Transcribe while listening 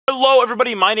Hello,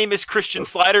 everybody. My name is Christian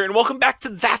Slider, and welcome back to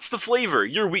That's the Flavor,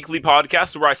 your weekly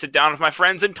podcast where I sit down with my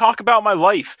friends and talk about my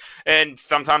life. And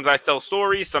sometimes I tell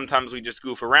stories, sometimes we just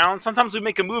goof around, sometimes we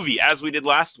make a movie, as we did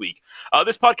last week.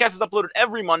 This podcast is uploaded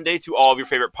every Monday to all of your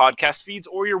favorite podcast feeds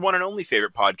or your one and only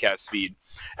favorite podcast feed.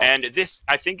 And this,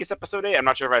 I think, is episode 8. I'm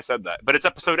not sure if I said that, but it's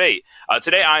episode 8.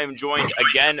 Today, I am joined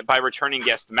again by returning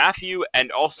guest Matthew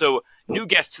and also new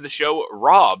guest to the show,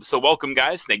 Rob. So welcome,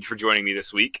 guys. Thank you for joining me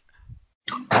this week.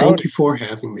 Thank you for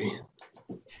having me.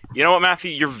 You know what,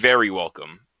 Matthew? You're very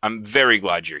welcome. I'm very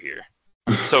glad you're here.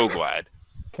 I'm so glad.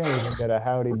 Can't even get a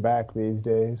howdy back these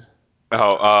days.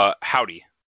 Oh, howdy.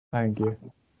 Thank you.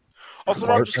 Also,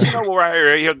 Rob, just to know, we're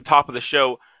right here at the top of the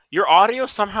show, your audio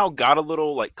somehow got a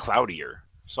little, cloudier.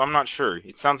 So I'm not sure.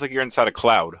 It sounds like you're inside a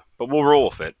cloud, but we'll roll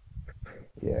with it.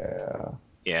 Yeah.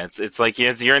 Yeah, it's like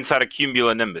you're inside a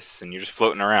cumulonimbus, and you're just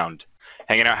floating around,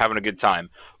 hanging out, having a good time.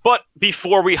 But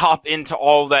before we hop into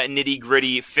all that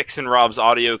nitty-gritty, fixing Rob's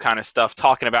audio kind of stuff,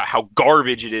 talking about how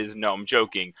garbage it is, no, I'm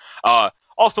joking.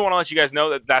 Also want to let you guys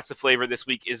know that That's the Flavor this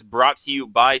week is brought to you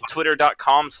by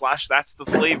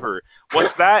twitter.com/that'stheflavor.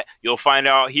 What's that? You'll find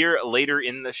out here later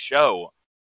in the show.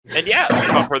 And yeah,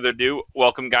 without further ado,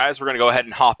 welcome, guys. We're going to go ahead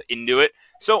and hop into it.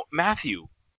 So, Matthew,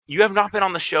 you have not been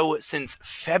on the show since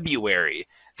February.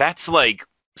 That's like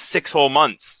 6 whole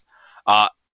months.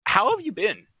 How have you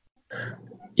been?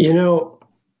 You know,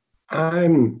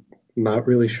 I'm not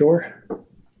really sure,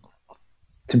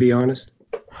 to be honest.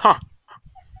 Huh.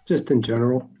 Just in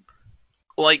general.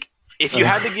 Like, if you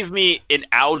had to give me an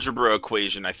algebra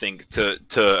equation, I think, to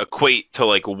equate to,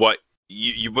 like, what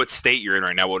what state you're in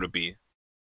right now, what would it be?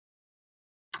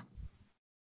 I'm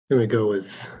going to go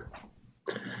with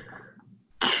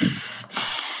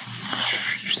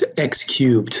x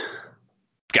cubed.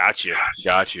 Gotcha. Hey,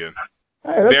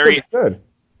 that's Very good.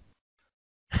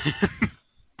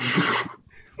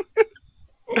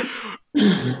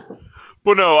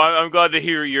 Well, no, I'm glad to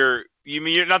hear you're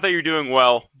not that you're doing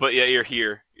well, but yeah, you're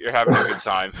here. You're having a good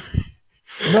time.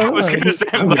 I was gonna say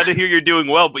I'm glad to hear you're doing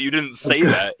well, but you didn't say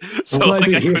that. So I'm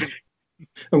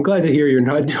glad to hear you're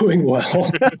not doing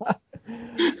well.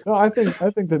 No, I think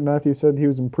that Matthew said he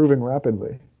was improving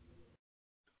rapidly.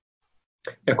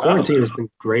 Yeah, quarantine has been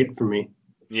great for me.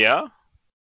 Yeah?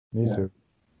 Me too.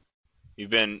 You've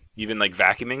been like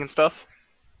vacuuming and stuff?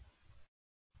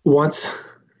 Once.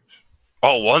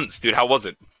 Oh, once, dude. How was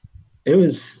it? It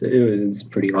was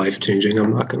pretty life-changing,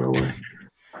 I'm not gonna lie.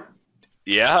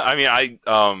 Yeah, I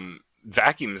mean,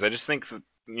 vacuums, I just think that,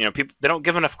 people, they don't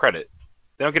give enough credit.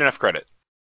 They don't get enough credit.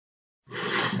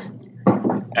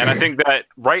 And I think that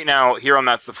right now, here on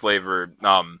That's the Flavor,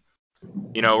 we're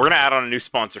going to add on a new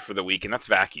sponsor for the week, and that's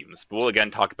vacuums. But we'll,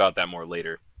 again, talk about that more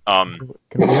later. Can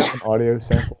we have an audio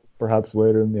sample, perhaps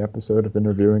later in the episode, of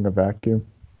interviewing a vacuum?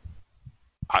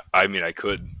 I mean, I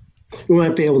could. We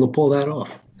might be able to pull that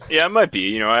off. Yeah, it might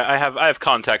be. I have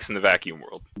contacts in the vacuum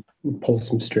world. Pull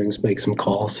some strings, make some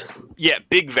calls. Yeah,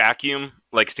 Big Vacuum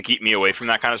likes to keep me away from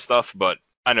that kind of stuff, but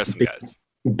I know some guys.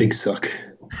 Big suck.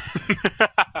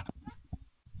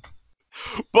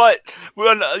 But,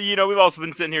 we've also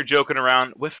been sitting here joking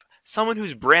around with someone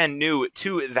who's brand new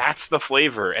to That's the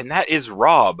Flavor, and that is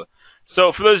Rob.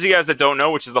 So, for those of you guys that don't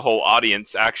know, which is the whole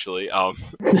audience, actually, I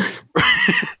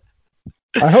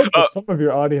hope that some of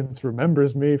your audience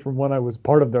remembers me from when I was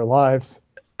part of their lives.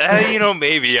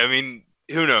 Maybe. I mean,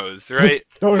 who knows, right?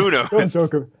 Who knows?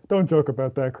 Don't joke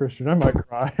about that, Christian. I might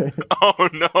cry. Oh,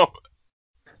 no.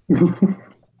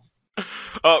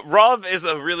 Rob is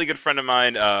a really good friend of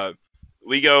mine.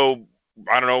 We go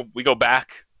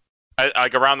back,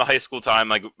 like around the high school time,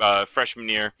 like freshman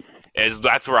year.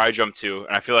 That's where I jumped to,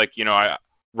 and I feel like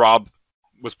Rob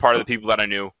was part of the people that I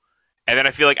knew, and then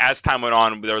I feel like as time went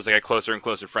on, there was like a closer and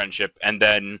closer friendship, and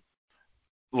then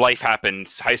life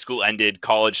happened. High school ended,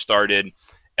 college started,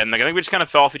 and I think we just kind of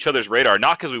fell off each other's radar.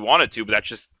 Not because we wanted to, but that's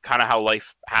just kind of how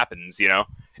life happens,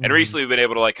 And recently, we've been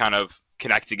able to kind of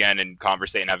connect again and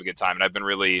conversate and have a good time, and I've been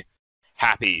really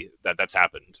happy that that's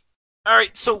happened. All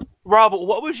right, so Rob,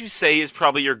 what would you say is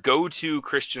probably your go-to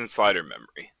Christian Slider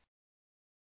memory?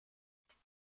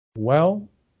 Well,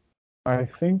 I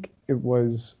think it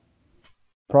was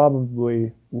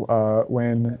probably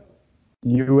when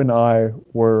you and I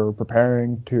were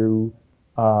preparing to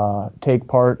take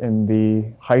part in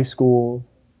the high school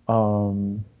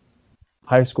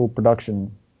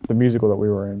production, the musical that we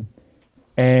were in,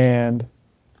 and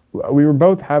we were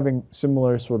both having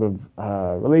similar sort of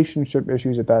relationship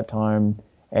issues at that time,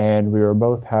 and we were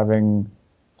both having.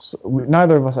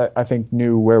 Neither of us, I think,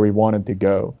 knew where we wanted to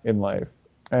go in life,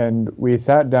 and we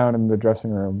sat down in the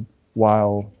dressing room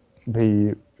while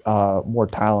the more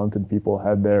talented people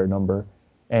had their number,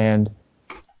 And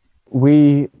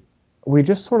we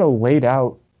just sort of laid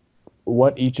out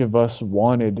what each of us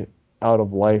wanted out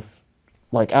of life,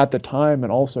 like at the time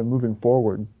and also moving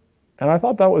forward. And I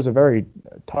thought that was a very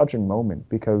touching moment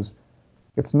because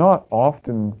it's not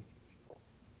often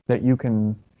that you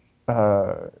can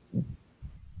that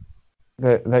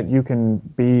you can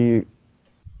be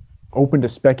open to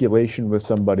speculation with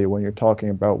somebody when you're talking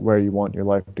about where you want your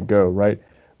life to go, right?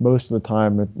 Most of the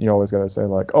time, you always got to say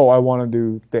like, "Oh, I want to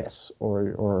do this,"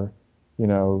 or you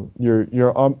know,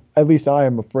 you're at least I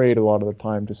am afraid a lot of the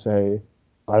time to say,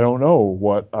 "I don't know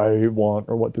what I want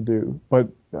or what to do." But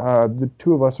the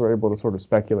two of us are able to sort of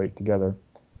speculate together,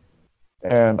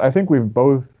 and I think we've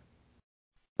both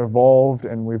evolved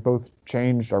and we've both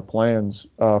changed our plans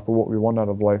for what we want out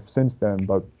of life since then.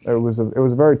 But it was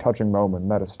a very touching moment,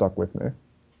 and that has stuck with me.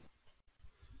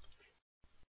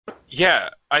 Yeah,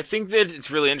 I think that it's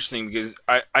really interesting because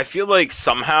I feel like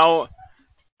somehow,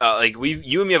 like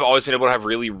you and me have always been able to have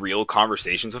really real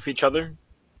conversations with each other.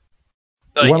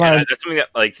 Like, and that's something that,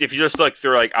 like, if you just like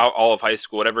through like out all of high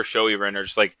school, whatever show you were in, or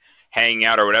just like hanging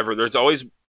out or whatever, there's always,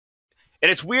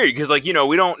 and it's weird because like, you know,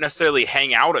 we don't necessarily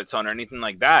hang out a ton or anything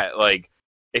like that, like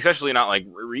especially not like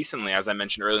recently, as I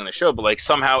mentioned earlier in the show, but like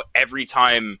somehow every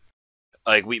time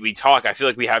like we talk, I feel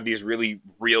like we have these really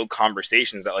real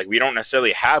conversations that like we don't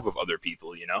necessarily have with other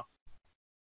people, you know?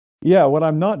 Yeah, when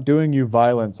I'm not doing you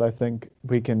violence, I think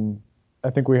we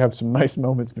have some nice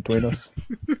moments between us.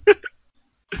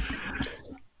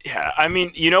 Yeah, I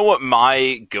mean, you know what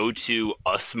my go-to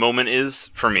us moment is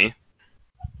for me?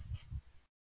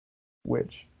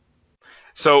 Which?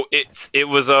 So it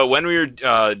was when we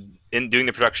were in doing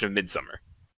the production of Midsummer,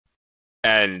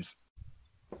 and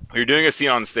we were doing a scene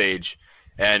on stage,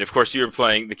 and of course you were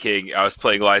playing the king, I was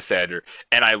playing Lysander,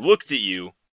 and I looked at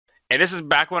you, and this is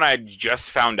back when I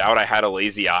just found out I had a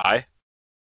lazy eye,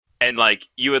 and like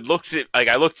you had looked at, like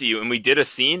I looked at you, and we did a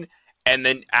scene, and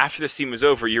then after the scene was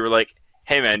over, you were like,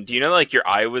 "Hey man, do you know like your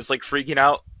eye was like freaking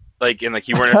out?" Like, and like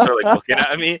you weren't necessarily like looking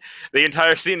at me the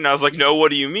entire scene, and I was like, "No,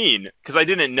 what do you mean?" Because I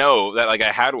didn't know that like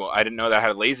I had one. I didn't know that I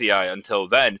had a lazy eye until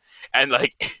then, and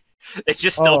like it's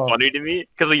just still funny to me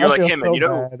because like, you're I like, feel "Hey man, so you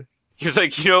know." bad. He was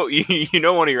like, you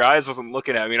know, one of your eyes wasn't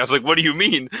looking at me, and I was like, "What do you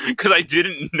mean?" Because I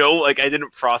didn't know, like I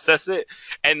didn't process it,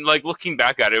 and like looking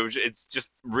back at it, it's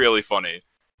just really funny.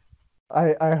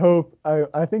 I hope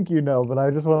I think you know, but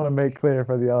I just want to make clear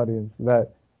for the audience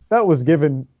that that was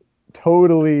given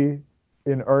totally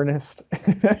in earnest.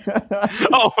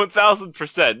 Oh,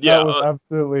 1,000%, That yeah. was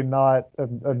absolutely not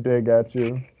a dig at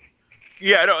you.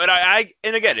 Yeah, no, and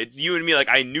and again, you and me, like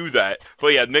I knew that, but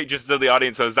yeah, just so the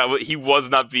audience knows that he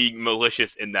was not being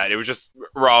malicious in that. It was just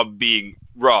Rob being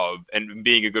Rob and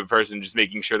being a good person, just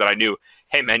making sure that I knew,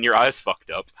 hey man, your eyes fucked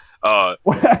up.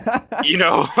 You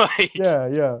know, like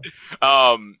Yeah.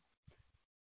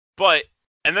 But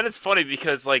and then it's funny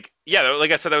because like yeah, like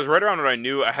I said, that was right around when I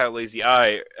knew I had a lazy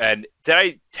eye. And did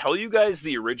I tell you guys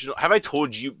the original? Have I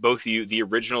told you both of you the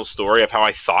original story of how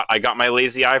I thought I got my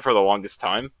lazy eye for the longest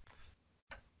time?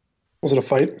 Was it a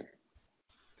fight?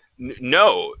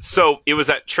 No. So it was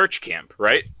at church camp,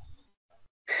 right?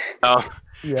 For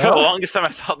the longest time, I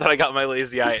thought that I got my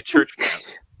lazy eye at church camp.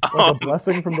 Like a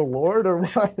blessing from the Lord, or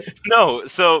what? No.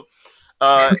 So,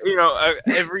 you know,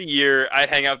 every year I'd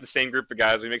hang out with the same group of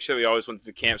guys. We make sure we always went to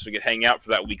the camp so we could hang out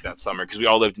for that week that summer because we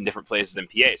all lived in different places in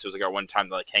PA. So it was like our one time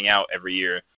to like hang out every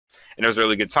year, and it was a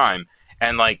really good time.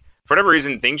 And like for whatever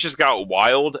reason, things just got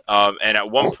wild. And at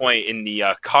one point in the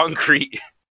concrete.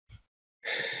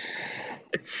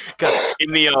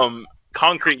 In the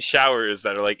concrete showers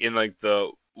that are like in like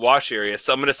the wash area,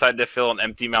 someone decided to fill an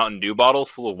empty Mountain Dew bottle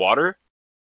full of water.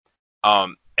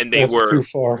 And they That's were too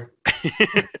far.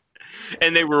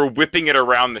 and they were whipping it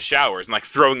around the showers and like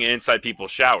throwing it inside people's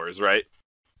showers, right?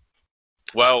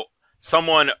 Well,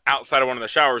 someone outside of one of the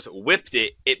showers whipped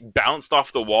it, it bounced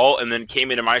off the wall and then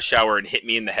came into my shower and hit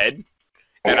me in the head.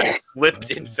 And I slipped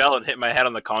and fell and hit my head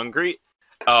on the concrete.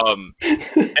 And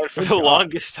for the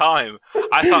longest time,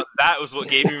 I thought that was what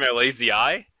gave me my lazy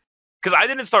eye, because I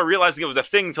didn't start realizing it was a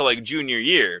thing until like junior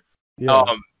year. Yeah.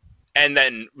 And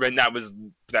then when that was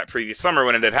that previous summer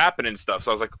when it had happened and stuff, so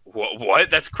I was like,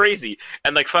 what? That's crazy.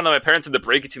 And like finally, my parents had to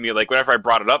break it to me. Like whenever I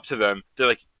brought it up to them, they're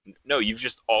like, no, you've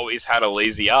just always had a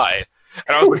lazy eye.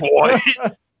 And I was like, what?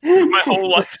 My whole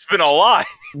life's been a lie.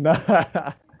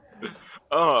 Nah.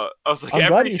 I was like, I'm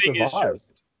glad you everything is survived. just.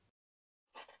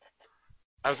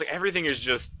 I was like, everything is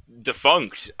just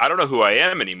defunct. I don't know who I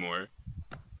am anymore.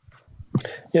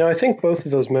 You know, I think both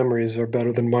of those memories are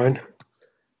better than mine.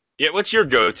 Yeah, what's your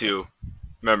go-to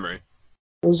memory?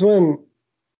 It was when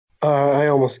I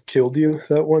almost killed you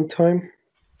that one time.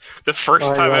 The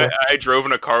first time I drove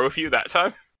in a car with you that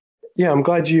time? Yeah, I'm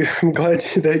glad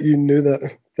that you knew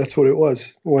that that's what it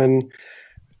was when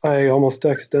I almost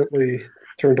accidentally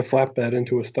turned a flatbed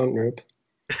into a stunt rope.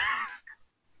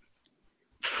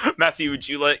 Matthew, would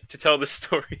you like to tell this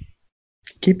story?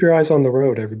 Keep your eyes on the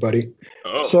road, everybody.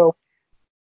 Oh. So,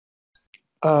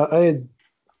 I had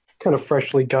kind of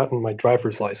freshly gotten my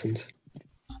driver's license.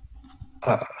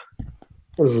 This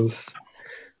was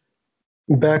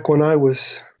back when I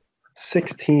was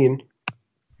 16,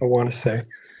 I want to say.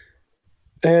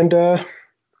 And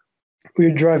we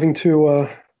were driving to a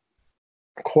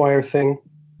choir thing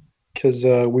because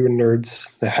we were nerds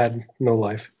that had no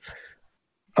life.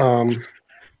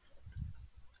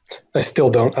 I still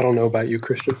don't. I don't know about you,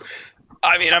 Christian.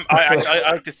 I mean,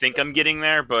 I like to think I'm getting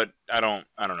there, but I don't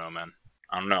know, man.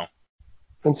 I don't know.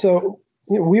 And so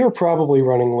we were probably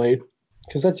running late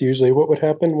because that's usually what would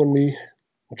happen when we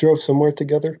drove somewhere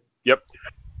together. Yep.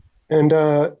 And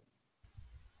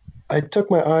I took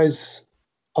my eyes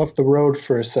off the road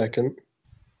for a second,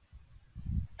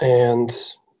 and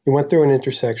we went through an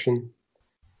intersection.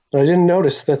 And I didn't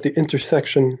notice that the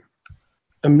intersection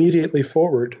immediately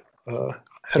forward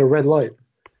had a red light.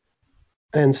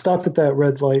 And stopped at that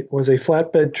red light was a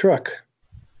flatbed truck.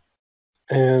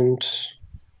 And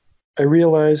I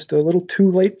realized a little too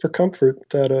late for comfort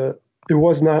that it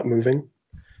was not moving,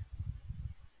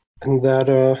 and that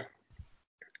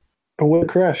I would have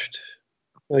crashed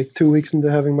like 2 weeks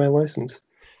into having my license.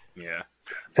 Yeah.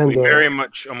 And we very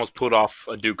much almost pulled off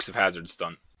a Dukes of Hazzard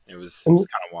stunt. It was kind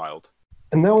of wild.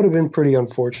 And that would have been pretty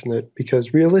unfortunate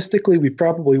because realistically, we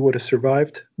probably would have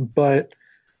survived. But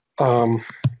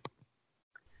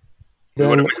We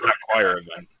would have missed that choir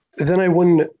event. Then I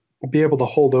wouldn't be able to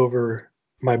hold over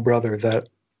my brother that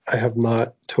I have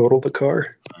not totaled the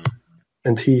car,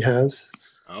 and he has.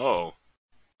 Oh,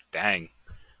 dang.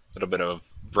 A little bit of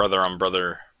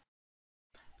brother-on-brother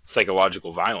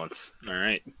psychological violence. All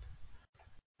right.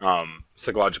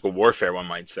 Psychological warfare, one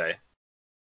might say.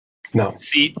 No.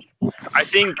 See, I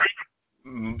think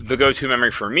the go-to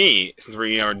memory for me, since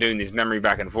we're doing these memory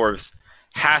back and forths,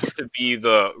 has to be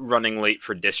the running late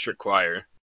for district choir.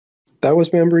 That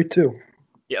was memory too.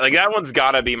 Yeah, like that one's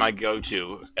gotta be my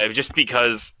go-to, just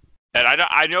because. And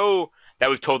I know that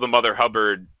we've told the Mother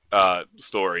Hubbard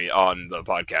story on the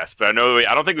podcast, but I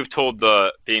don't think we've told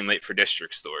the being late for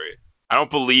district story. I don't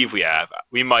believe we have.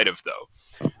 We might have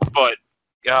though, but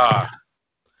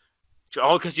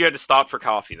all because you had to stop for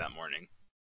coffee that morning.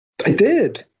 I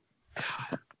did.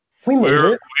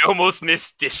 We almost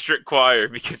missed district choir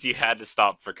because you had to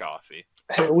stop for coffee.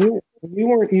 We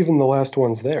weren't even the last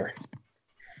ones there.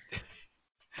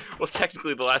 Well,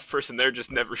 technically, the last person there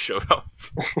just never showed up.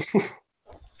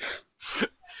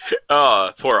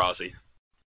 Poor Ozzy.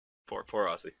 Poor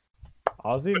Ozzy.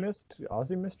 Ozzy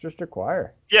missed district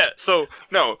choir. Yeah, so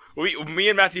no, me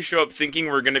and Matthew show up thinking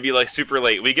we're gonna be like super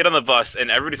late. We get on the bus and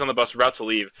everybody's on the bus. We're about to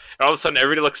leave, and all of a sudden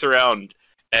everybody looks around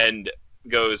and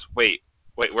goes, "Wait,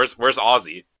 where's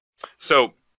Ozzy?"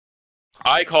 So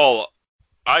I call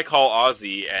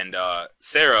Ozzy, and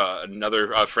Sarah,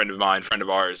 another friend of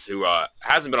ours who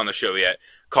hasn't been on the show yet,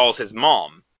 calls his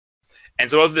mom. And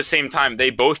so at the same time,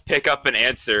 they both pick up and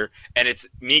answer, and it's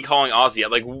me calling Ozzy at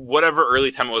like whatever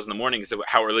early time it was in the morning, is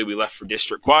how early we left for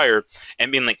district choir,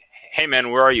 and being like, "Hey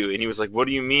man, where are you?" And he was like, "What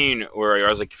do you mean, where are you?" I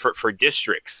was like, for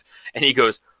districts. And he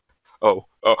goes, oh,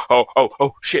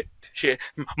 shit,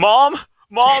 mom.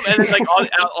 And then like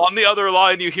on the other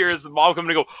line, you hear his mom coming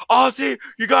to go, "Ozzy,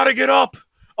 you gotta get up.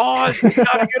 Ozzy, you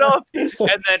gotta get up." And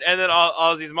then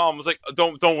Ozzy's mom was like,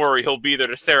 don't worry, he'll be there,"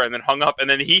 to Sarah, and then hung up. And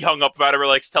then he hung up without ever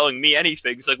like telling me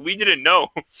anything. It's like, we didn't know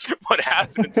what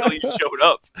happened until you showed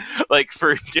up, like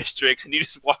for districts, and you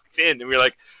just walked in, and we were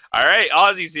like, "All right,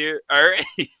 Ozzy's here. All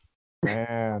right."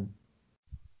 Man.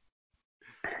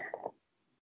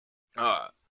 I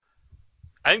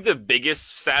think the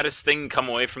biggest, saddest thing come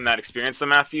away from that experience, though,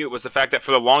 Matthew, was the fact that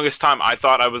for the longest time I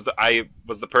thought I was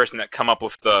the person that come up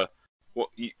with the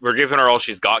 "we're giving her all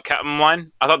she's got" Captain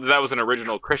line. I thought that was an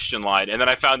original Christian line, and then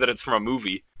I found that it's from a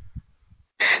movie.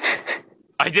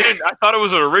 I thought it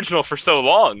was an original for so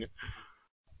long.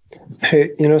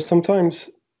 Hey, sometimes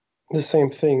the same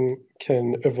thing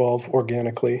can evolve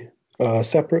organically,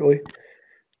 separately,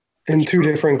 in two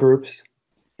different groups.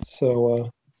 So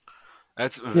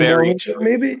that's very true.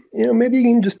 Maybe you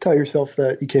can just tell yourself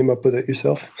that you came up with it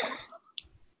yourself.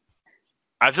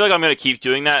 I feel like I'm gonna keep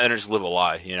doing that and just live a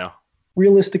lie,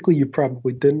 Realistically, you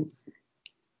probably didn't.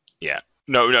 Yeah.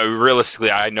 No. Realistically,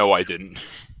 I know I didn't.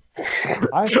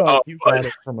 I thought you got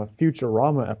it from a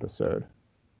Futurama episode.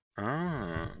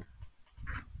 Oh.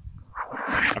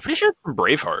 I'm pretty sure it's from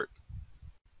Braveheart.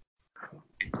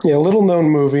 Yeah, little known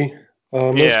movie.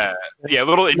 Yeah,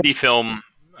 little indie film.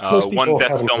 Most Won people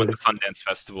best haven't film at heard the of Sundance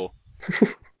Festival.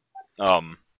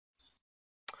 Um,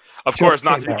 of Just course,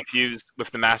 not to came be out. confused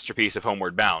with the masterpiece of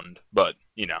Homeward Bound, but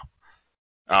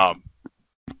Um,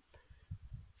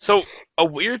 so a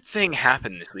weird thing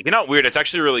happened this week. Not weird. It's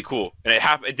actually really cool, and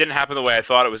it didn't happen the way I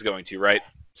thought it was going to. Right.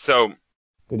 So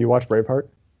Did you watch Braveheart?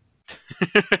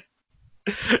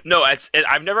 no,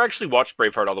 I've never actually watched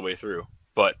Braveheart all the way through,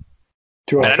 but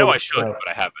Do you and want I to know tell I us should, about but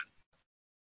I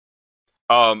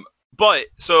haven't. But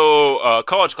so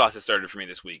college classes started for me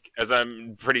this week, as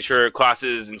I'm pretty sure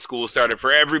classes in school started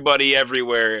for everybody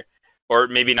everywhere, or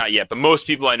maybe not yet, but most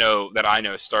people I know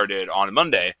started on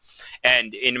Monday.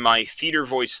 And in my Theater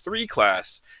Voice 3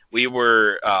 class, we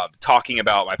were talking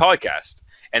about my podcast,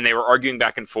 and they were arguing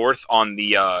back and forth on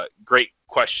the great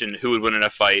question, who would win in a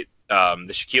fight,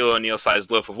 the Shaquille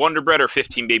O'Neal-sized loaf of Wonder Bread or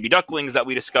 15 baby ducklings that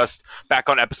we discussed back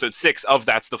on episode 6 of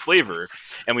That's the Flavor.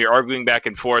 And we were arguing back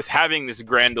and forth, having this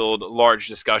grand old large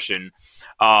discussion.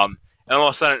 And all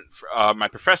of a sudden, my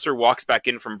professor walks back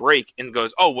in from break and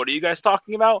goes, "Oh, what are you guys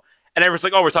talking about?" And everyone's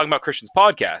like, "Oh, we're talking about Christian's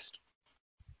podcast."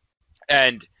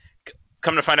 And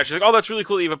come to find out, she's like, "Oh, that's really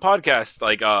cool that you have a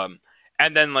podcast."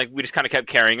 And then we just kind of kept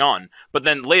carrying on. But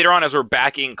then later on, as we're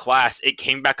back in class, it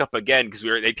came back up again because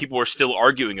people were still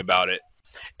arguing about it.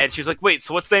 And she was like, "Wait,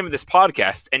 so what's the name of this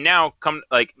podcast?" And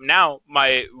now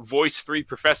my Voice 3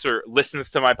 professor listens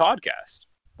to my podcast,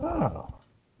 Oh.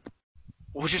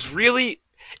 which is really,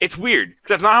 it's weird because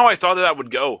that's not how I thought that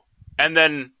would go. And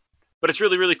then, but it's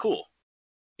really, really cool,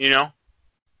 you know?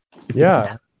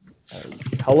 Yeah.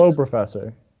 Hello,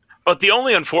 Professor. But the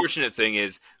only unfortunate thing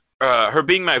is her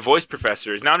being my voice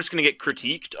professor is now I'm just going to get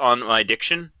critiqued on my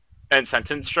diction and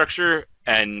sentence structure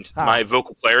and my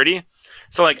vocal clarity.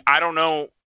 So I don't know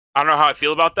how I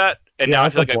feel about that. And Yeah, now I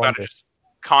feel like that's a I've got to blunder. just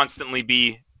constantly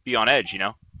be on edge, you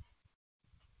know?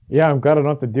 Yeah, I'm glad I don't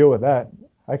have to deal with that.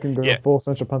 I can go Yeah. full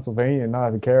Central Pennsylvania and not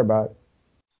have to care about it.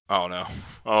 Oh no.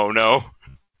 Oh no.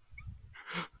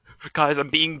 Guys, I'm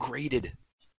being graded.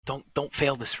 Don't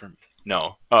fail this for me.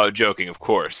 No. Joking, of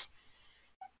course.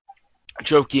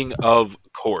 Joking, of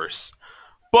course.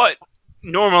 But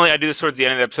normally I do this towards the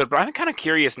end of the episode, but I'm kind of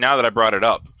curious now that I brought it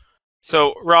up.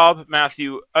 So, Rob,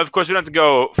 Matthew, of course, we don't have to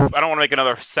go. I don't want to make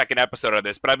another second episode of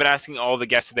this, but I've been asking all the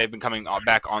guests that they've been coming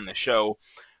back on the show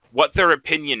what their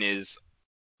opinion is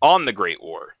on the Great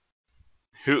War.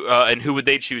 Who would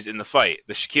they choose in the fight?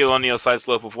 The Shaquille O'Neal-sized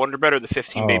loaf of Wonder Bread or the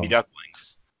 15 baby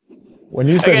ducklings? When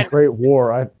you said Again- Great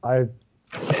War,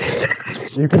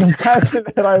 you can imagine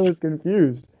that I was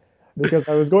confused because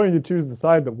I was going to choose the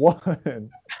side that won.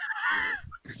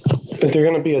 Is there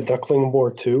going to be a Duckling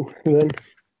War 2 then?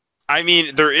 I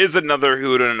mean, there is another who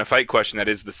would win in a fight question that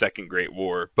is the Second Great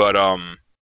War, but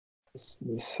It's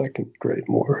the Second Great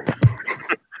War.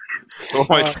 I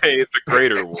might say it's the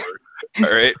Greater War.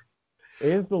 All right.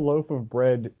 Is the loaf of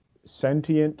bread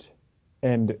sentient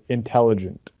and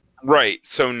intelligent? Right.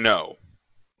 So no.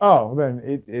 Oh,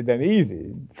 then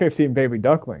easy. 15 baby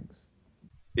ducklings.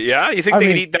 Yeah, you think they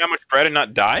could eat that much bread and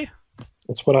not die?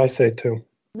 That's what I say too.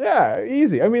 Yeah,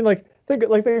 easy. I mean, think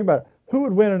about it. Who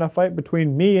would win in a fight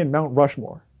between me and Mount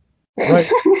Rushmore? Right?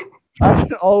 I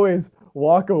can always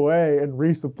walk away and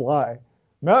resupply.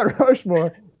 Mount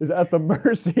Rushmore is at the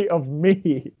mercy of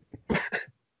me.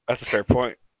 That's a fair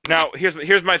point. Now, here's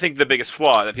my, I think, the biggest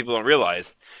flaw that people don't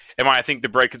realize, and why I think the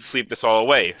bread could sweep this all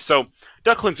away. So,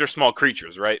 ducklings are small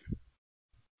creatures, right?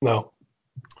 No.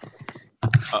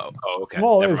 Oh, okay.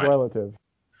 Small Never is mind. relative.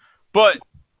 But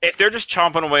if they're just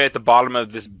chomping away at the bottom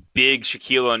of this big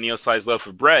Shaquille O'Neal-sized loaf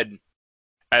of bread,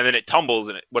 and then it tumbles,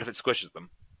 and what if it squishes them?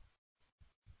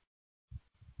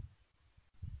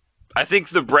 I think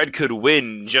the bread could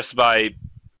win just by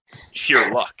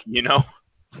sheer luck, you know?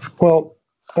 Well,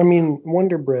 I mean,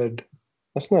 Wonder Bread,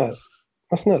 that's not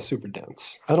super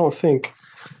dense. I don't think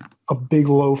a big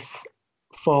loaf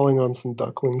falling on some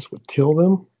ducklings would kill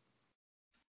them.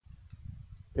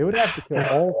 It would have to kill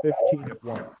all 15 at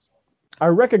once. I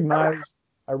recognize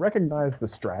the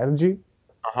strategy,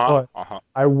 but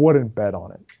I wouldn't bet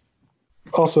on it.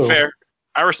 Also, Fair.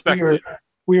 I respect it.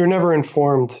 we were never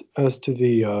informed as to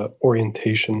the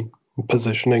orientation and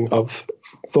positioning of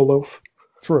the loaf.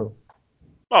 True.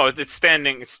 Oh, it's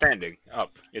standing. It's standing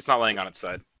up. It's not laying on its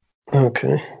side.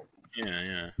 Okay.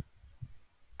 Yeah.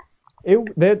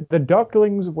 The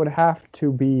ducklings would have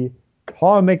to be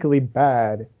comically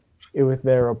bad with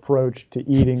their approach to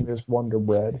eating this Wonder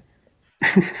Bread.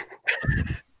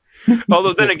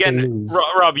 Although then again,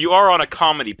 Rob, you are on a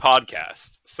comedy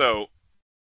podcast, so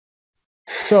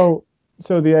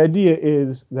the idea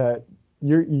is that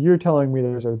you're telling me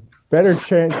there's a better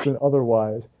chance than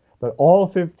otherwise that all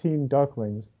 15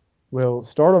 ducklings will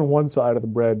start on one side of the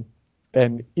bread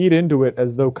and eat into it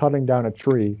as though cutting down a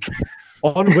tree,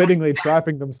 unwittingly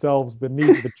trapping themselves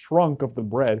beneath the trunk of the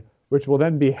bread, which will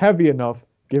then be heavy enough,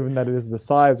 given that it is the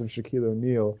size of Shaquille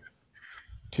O'Neal,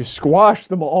 to squash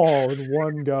them all in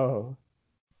one go.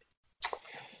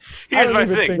 Here's my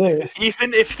thing. They,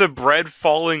 Even if the bread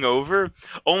falling over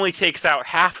only takes out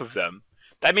half of them,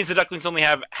 that means the ducklings only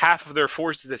have half of their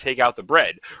forces to take out the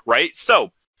bread, right?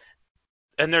 So,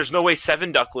 and there's no way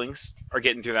 7 ducklings are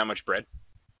getting through that much bread.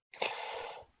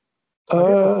 Have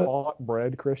you ever bought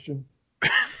bread, Christian?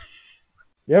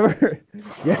 You ever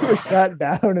sat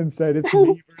down and said it's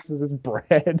me versus this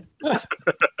bread?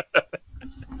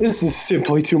 This is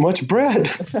simply too much bread.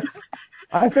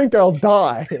 I think I'll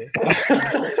die.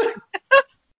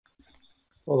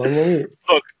 Hold on, let me...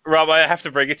 Look, Rob, I have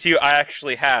to break it to you. I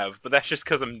actually have, but that's just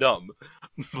because I'm dumb.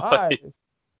 But,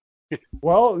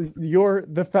 Well,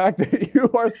 the fact that you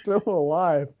are still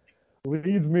alive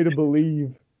leads me to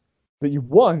believe that you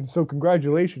won. So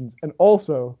congratulations, and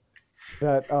also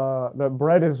that that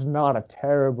bread is not a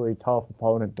terribly tough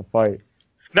opponent to fight.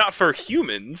 not for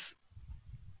humans.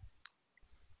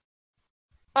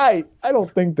 I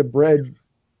don't think the bread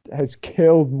has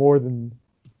killed more than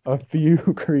a few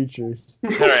creatures. All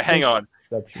right, hang on.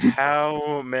 Exception.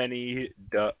 How many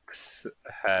ducks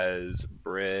has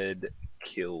bread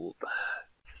killed?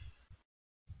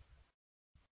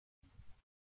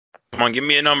 Come on, give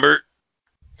me a number.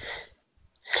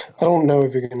 I don't know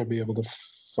if you're going to be able to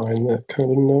find that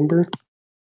kind of number.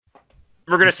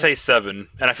 We're gonna say 7,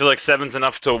 and I feel like 7's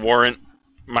enough to warrant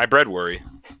my bread worry.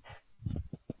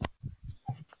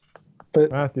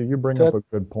 But Matthew, you bring up a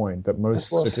good point that most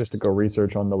that's less- statistical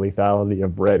research on the lethality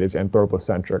of bread is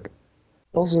anthropocentric.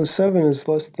 also 7 is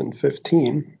less than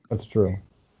 15. That's true.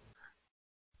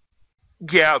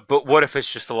 Yeah, but what if it's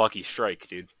just a lucky strike,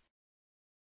 dude?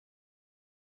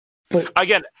 But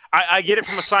Again, I get it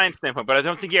from a science standpoint, but I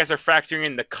don't think you guys are factoring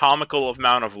in the comical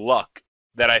amount of luck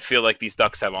that I feel like these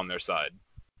ducks have on their side.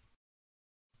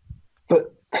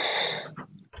 but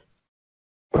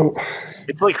oh,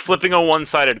 It's like flipping a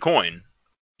one-sided coin,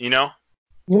 you know?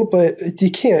 well, but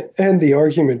you can't end the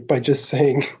argument by just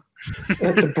saying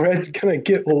that the bread's gonna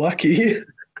get lucky.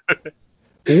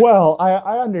 Well,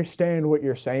 I understand what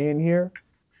you're saying here,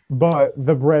 but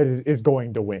the bread is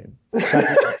going to win.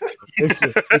 It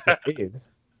just is.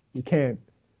 You can't.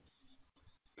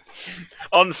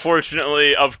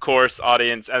 Unfortunately, of course,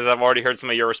 audience, as I've already heard some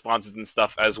of your responses and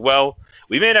stuff as well,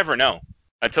 we may never know.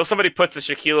 Until somebody puts a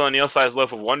Shaquille O'Neal-sized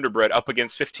loaf of Wonder Bread up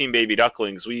against 15 baby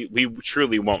ducklings, we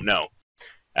truly won't know.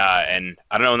 And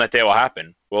I don't know when that day will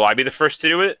happen. Will I be the first to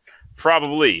do it?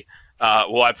 Probably.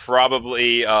 Will I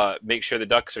probably make sure the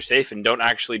ducks are safe and don't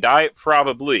actually die?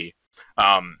 Probably.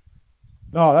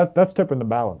 No, that's tipping the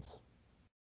balance.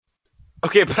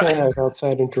 Okay, You but can't have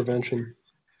outside intervention.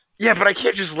 yeah, but I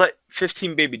can't just let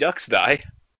 15 baby ducks die.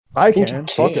 I think can. you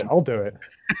Fuck it. can. I'll do it.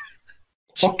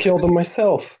 I'll kill them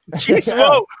myself. Jeez,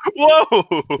 Yeah.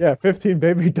 whoa! Yeah, 15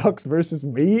 baby ducks versus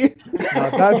me? Now,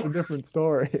 that's a different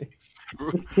story.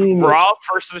 15, Rob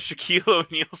versus a Shaquille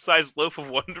O'Neal-sized loaf of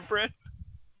Wonder Bread?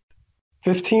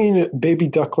 15 baby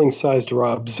duckling-sized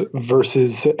Robs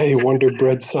versus a Wonder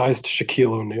Bread-sized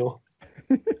Shaquille O'Neal.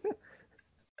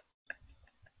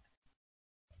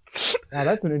 Now,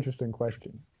 that's an interesting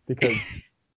question because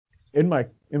in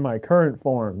my current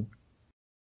form,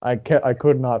 I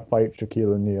could not fight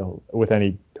Shaquille O'Neal with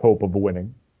any hope of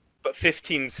winning. But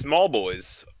 15 small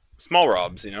boys, small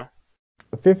Robs, you know?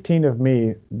 The 15 of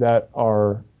me that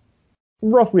are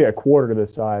roughly a quarter the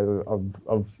size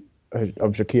of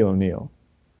Shaquille O'Neal.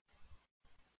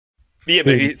 Yeah,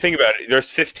 but if you think about it, there's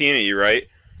 15 of you, right?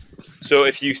 So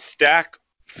if you stack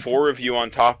 4 of you on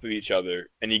top of each other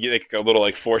and you get like a little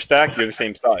like 4 stack, you're the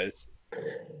same size.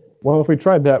 Well, if we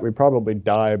tried that, we'd probably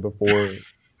die before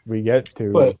we get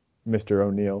to But- Mr.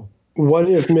 O'Neal. What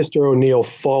if Mr. O'Neal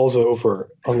falls over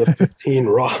on the 15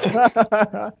 Robs?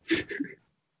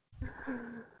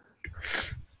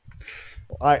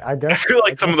 I guess I feel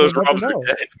like some of those we'll Robs never are know.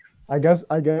 dead.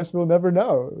 I guess we'll never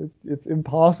know. It's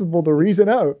impossible to reason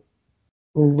out.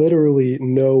 Literally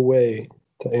no way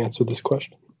to answer this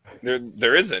question.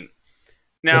 There isn't. I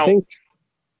Now, think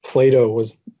Plato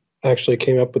actually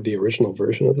came up with the original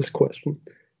version of this question.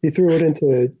 He threw it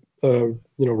into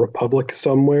Republic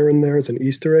somewhere in there as an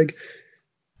Easter egg.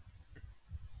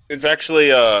 it's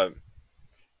actually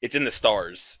it's in the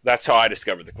stars. That's how I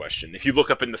discovered the question. If you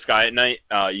look up in the sky at night,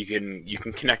 you can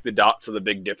connect the dots of the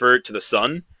Big Dipper to the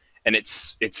sun, and it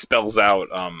spells out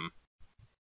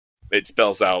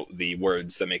the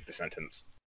words that make the sentence.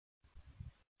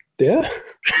 Yeah.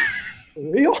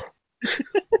 Real?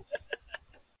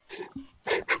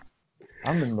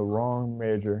 I'm in the wrong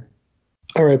major.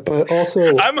 All right, but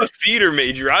also, I'm a theater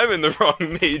major. I'm in the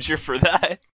wrong major for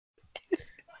that.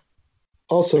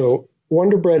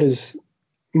 Wonder Bread is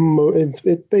it's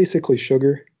basically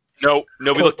sugar. No,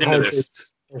 we looked into this.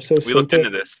 Carbohydrates are so We simple. looked into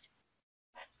this.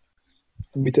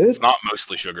 We did? It's not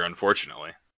mostly sugar,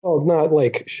 unfortunately. Oh, not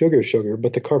like sugar,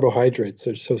 but the carbohydrates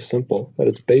are so simple that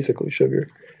it's basically sugar.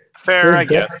 Fair, Those I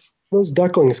duck- guess. Those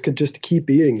ducklings could just keep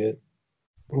eating it,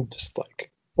 just like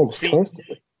almost See,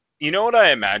 constantly. You know what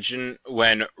I imagine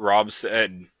when Rob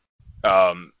said,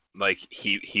 like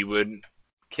he would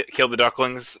kill the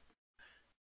ducklings?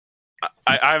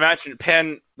 I imagine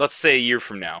Pan. Let's say a year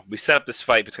from now, we set up this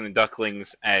fight between the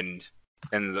ducklings and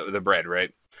the bread,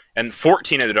 right? And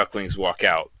 14 of the ducklings walk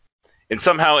out, and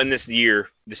somehow in this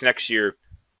next year,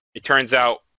 it turns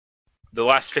out the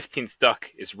last 15th duck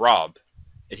is Rob,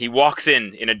 and he walks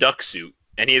in a duck suit,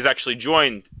 and he has actually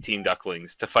joined Team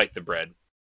Ducklings to fight the bread.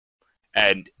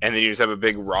 And then you just have a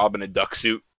big Rob in a duck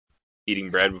suit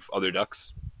eating bread with other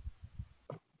ducks.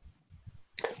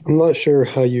 I'm not sure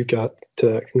how you got to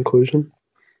that conclusion.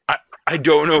 I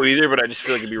don't know either, but I just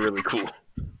feel like it'd be really cool.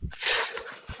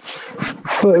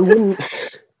 But it wouldn't.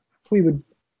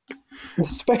 The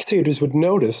spectators would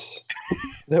notice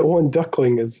that one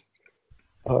duckling is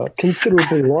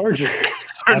considerably larger.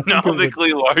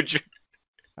 Astronomically larger.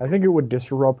 I think it would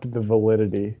disrupt the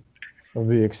validity of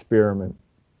the experiment.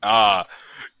 Ah.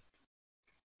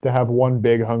 To have one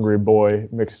big hungry boy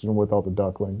mixed in with all the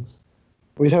ducklings.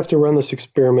 We'd have to run this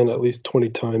experiment at least 20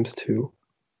 times to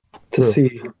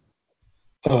see,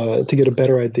 to get a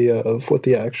better idea of what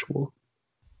the actual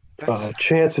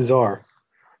chances are.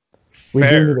 We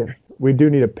do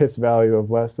need a piss value of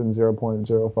less than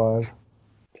 0.05.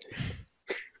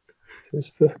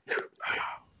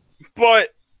 But,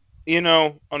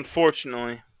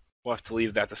 unfortunately, we'll have to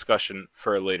leave that discussion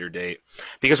for a later date.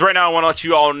 Because right now I want to let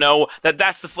you all know that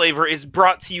That's the Flavor is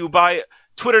brought to you by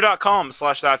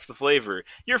Twitter.com/That'sTheFlavor,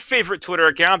 your favorite Twitter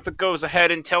account that goes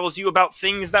ahead and tells you about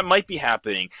things that might be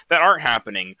happening, that aren't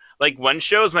happening, like when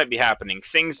shows might be happening,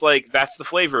 things like That's the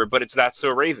Flavor, but it's That's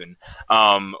So Raven,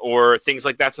 or things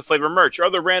like That's the Flavor merch, or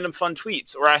other random fun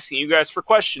tweets, or asking you guys for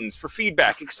questions, for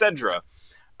feedback, etc.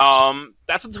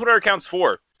 That's what the Twitter account's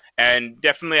for. And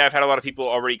definitely I've had a lot of people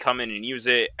already come in and use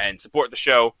it and support the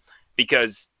show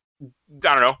because, I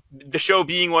don't know, the show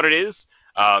being what it is,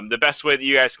 the best way that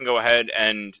you guys can go ahead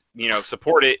and,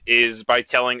 support it is by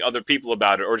telling other people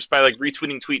about it or just by like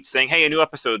retweeting tweets saying, hey, a new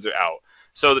episodes are out.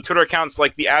 So the Twitter account's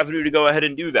like the avenue to go ahead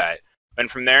and do that. And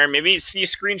from there, maybe you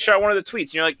screenshot one of the tweets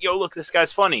and you're like, yo, look, this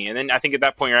guy's funny. And then I think at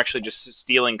that point you're actually just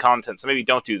stealing content. So maybe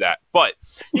don't do that. But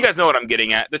you guys know what I'm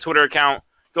getting at. The Twitter account,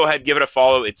 go ahead, give it a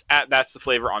follow. It's at That's the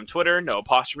Flavor on Twitter. No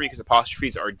apostrophe because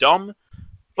apostrophes are dumb.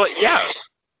 But yeah,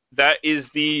 that is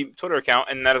the Twitter account,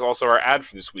 and that is also our ad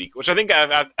for this week. Which I think I'm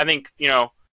gonna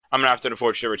have to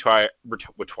unfortunately retire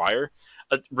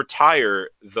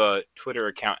the Twitter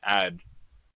account ad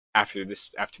after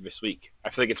this week. I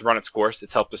feel like it's run its course.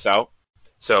 It's helped us out.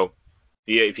 So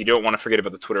if you don't want to forget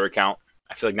about the Twitter account,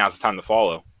 I feel like now's the time to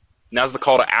follow. Now's the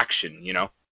call to action.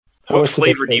 What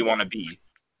flavor do you want to be?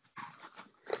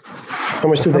 How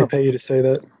much did they pay you to say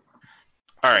that?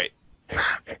 All right.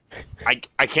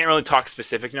 I can't really talk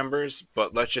specific numbers,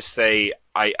 but let's just say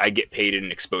I get paid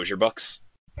in exposure bucks.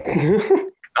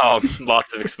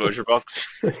 Lots of exposure bucks.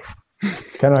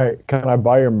 Can I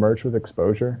buy your merch with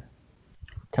exposure?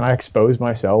 Can I expose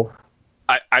myself?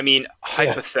 I mean,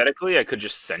 hypothetically, I could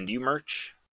just send you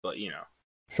merch, but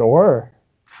Sure.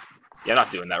 Yeah,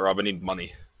 not doing that, Rob. I need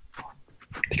money.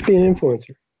 You could be an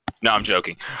influencer. No, I'm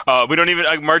joking. We don't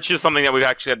even merch is something that we've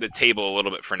actually had to table a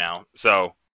little bit for now.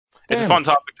 So it's a fun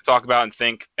topic to talk about and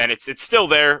think, and it's still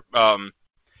there. And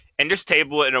just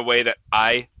table it in a way that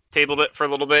I tabled it for a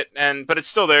little bit, but it's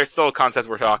still there. It's still a concept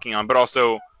we're talking on, but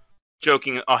also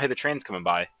joking. Oh, hey, the train's coming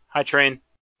by. Hi, train.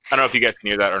 I don't know if you guys can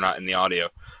hear that or not in the audio,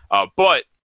 but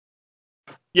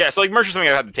yeah. So like merch is something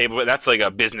I had to table, but that's like a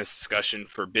business discussion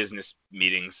for business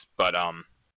meetings, but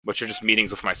which are just meetings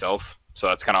with myself. So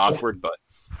that's kind of awkward, but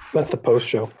that's the post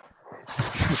show.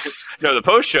 No, the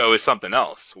post show is something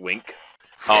else. Wink.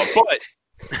 But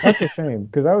that's a shame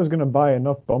because I was gonna buy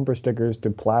enough bumper stickers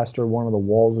to plaster one of the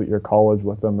walls at your college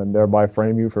with them and thereby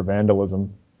frame you for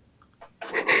vandalism.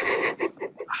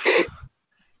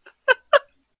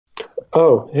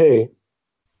 Oh, hey,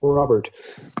 Robert.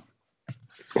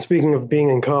 Speaking of being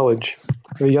in college,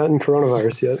 have you gotten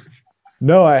coronavirus yet?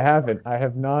 No, I haven't. I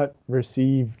have not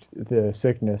received the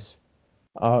sickness.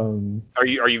 Are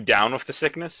you down with the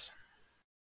sickness?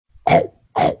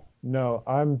 No,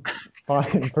 I'm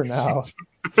fine for now.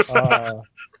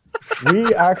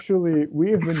 We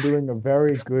have been doing a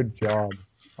very good job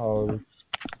of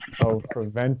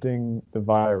preventing the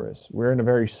virus. We're in a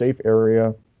very safe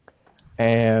area,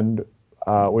 and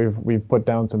we've put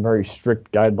down some very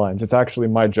strict guidelines. It's actually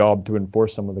my job to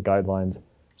enforce some of the guidelines.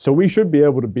 So we should be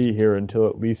able to be here until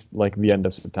at least like the end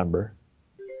of September.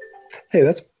 Hey,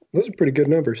 those are pretty good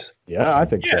numbers. Yeah, I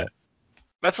think Yeah. so.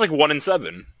 That's like 1 in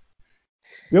 7.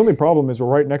 The only problem is we're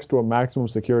right next to a maximum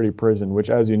security prison, which,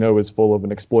 as you know, is full of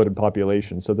an exploited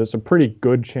population. So there's a pretty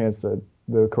good chance that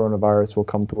the coronavirus will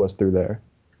come to us through there.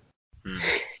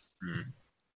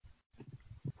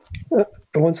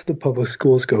 Once the public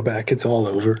schools go back, it's all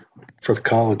over for the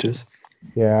colleges.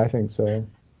 Yeah, I think so.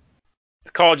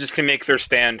 The colleges can make their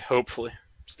stand, hopefully.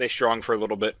 Stay strong for a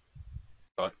little bit.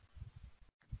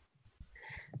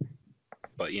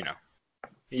 But you know.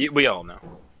 We all know.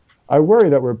 I worry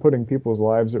that we're putting people's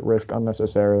lives at risk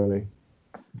unnecessarily.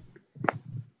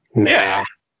 Yeah.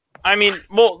 I mean,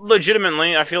 well,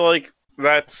 legitimately, I feel like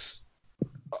that's...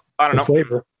 I don't know.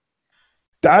 Flavor.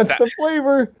 That's the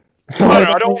flavor!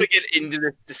 I don't want to get into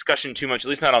this discussion too much, at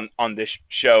least not on this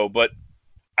show, but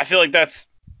I feel like that's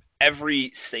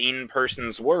every sane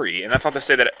person's worry. And that's not to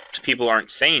say that people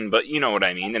aren't sane, but you know what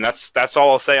I mean. And that's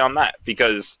all I'll say on that,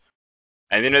 because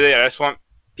at the end of the day, I just want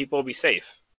people to be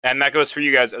safe. And that goes for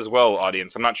you guys as well,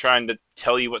 audience. I'm not trying to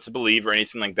tell you what to believe or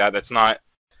anything like that. That's not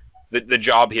the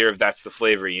job here if that's the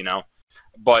flavor, you know.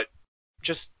 But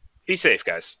just be safe,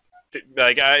 guys.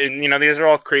 Like, you know, these are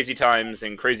all crazy times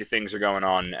and crazy things are going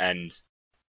on. And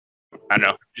I don't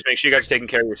know. Just make sure you guys are taking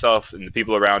care of yourself and the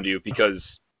people around you,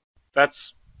 because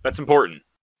that's important.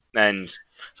 And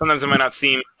sometimes it might not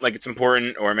seem like it's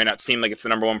important, or it may not seem like it's the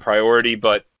 #1 priority,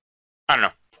 but I don't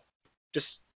know.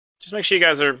 Just make sure you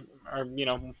guys are you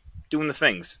know, doing the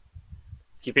things,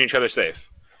 keeping each other safe.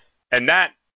 And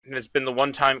that has been the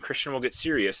one time Christian will get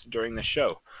serious during this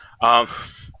show.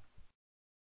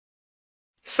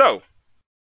 So,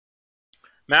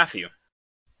 Matthew.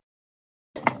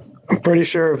 I'm pretty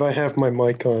sure if I have my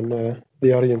mic on,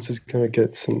 the audience is going to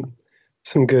get some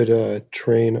good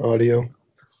train audio.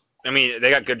 I mean, they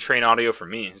got good train audio for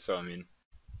me, so I mean...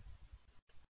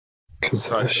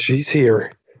 Because she's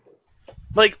here.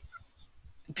 Like,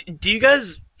 do you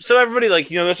guys... So everybody, like,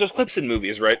 you know, there's those clips in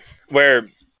movies, right? Where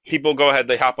people go ahead,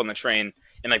 they hop on the train,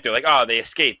 and, like, they're like, oh, they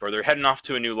escape, or they're heading off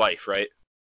to a new life, right?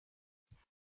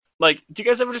 Like, do you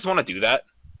guys ever just want to do that?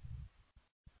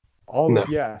 No.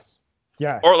 Yes.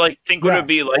 Or, like, think what it Yes, would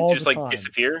be like all to just, the like, time.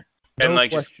 disappear? No And,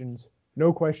 like, questions.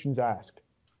 No questions asked.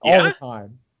 Yeah? All the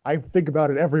time. I think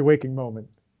about it every waking moment.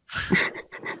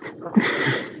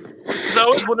 Because I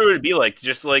always wonder what it'd be like to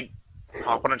just, like,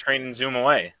 hop on a train and zoom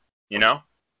away, you know?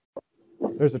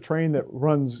 There's a train that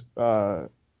runs about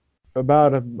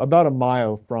a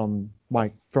mile from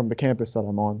the campus that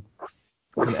I'm on.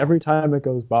 And every time it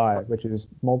goes by, which is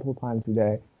multiple times a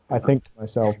day, I think to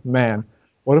myself, man,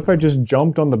 what if I just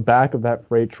jumped on the back of that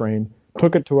freight train,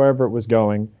 took it to wherever it was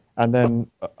going, and then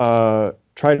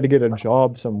tried to get a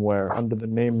job somewhere under the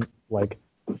name, like,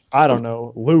 I don't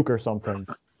know, Luke or something,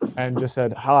 and just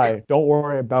said, hi, don't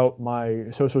worry about my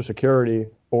social security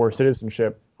or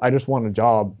citizenship. I just want a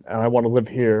job, and I want to live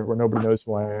here where nobody knows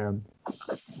who I am.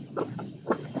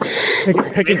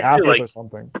 Picking apples like, or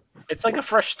something. It's like a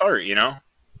fresh start, you know?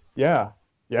 Yeah.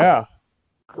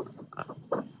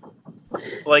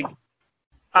 Like,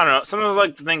 I don't know. Sometimes I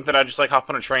like to think that I just, like, hop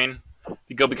on a train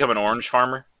to go become an orange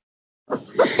farmer. I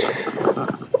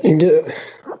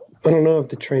don't know if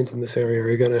the trains in this area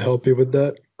are going to help you with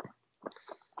that.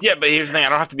 Yeah, but here's the thing. I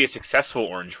don't have to be a successful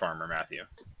orange farmer, Matthew.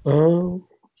 Oh.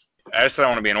 I just said I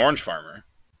want to be an orange farmer.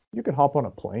 You could hop on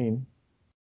a plane.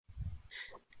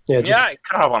 Yeah, I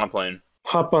could hop on a plane.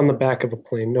 Hop on the back of a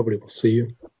plane. Nobody will see you.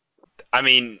 I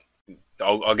mean,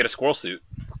 I'll get a squirrel suit.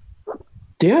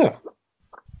 Yeah.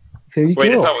 There you Wait,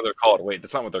 go. that's not what they're called. Wait,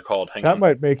 that's not what they're called. Hang on. That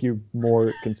might make you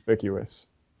more conspicuous.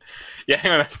 Yeah,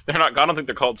 hang on. They're not. I don't think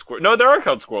they're called squirrel. No, there are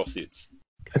called squirrel suits.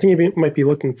 I think you might be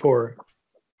looking for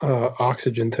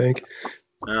oxygen tank.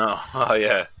 Oh,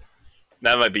 yeah.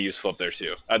 That might be useful up there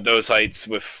too. At those heights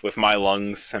with my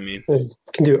lungs, I mean. You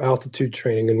can do altitude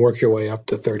training and work your way up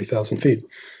to 30,000 feet.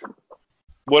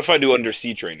 What if I do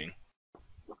undersea training?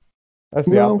 That's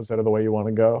the opposite of the way you want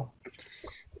to go.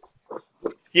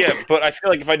 Yeah, but I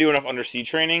feel like if I do enough undersea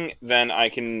training, then I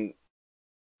can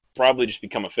probably just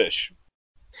become a fish.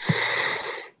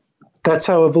 That's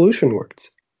how evolution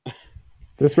works.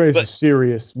 This raises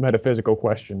serious metaphysical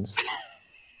questions.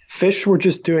 Fish were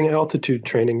just doing altitude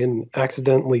training and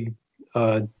accidentally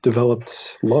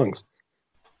developed lungs.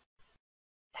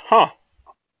 Huh.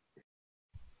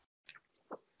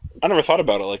 I never thought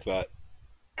about it like that.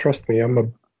 Trust me, I'm a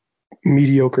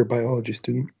mediocre biology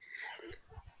student.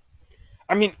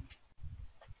 I mean,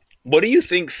 what do you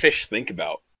think fish think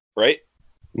about, right?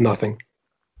 Nothing.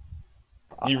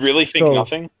 You really think So,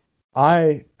 nothing?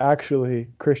 I actually,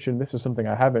 Christian, this is something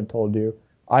I haven't told you.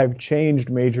 I've changed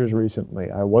majors recently.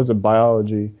 I was a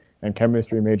biology and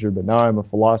chemistry major, but now I'm a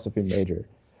philosophy major.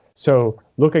 So,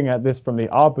 looking at this from the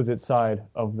opposite side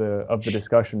of the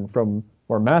discussion from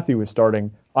where Matthew was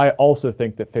starting, I also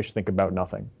think that fish think about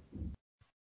nothing.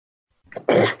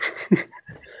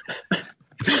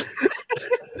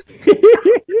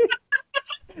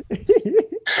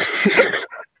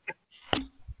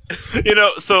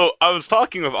 So I was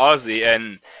talking with Ozzy,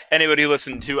 and anybody who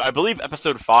listened to, I believe,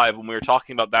 episode 5, when we were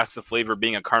talking about That's the Flavor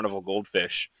being a carnival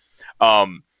goldfish.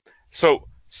 So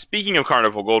speaking of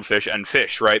carnival goldfish and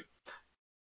fish, right?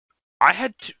 I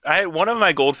had one of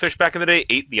my goldfish back in the day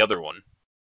ate the other one.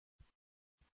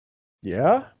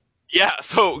 Yeah? Yeah,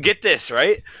 so get this,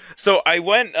 right? So I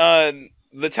went,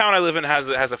 the town I live in has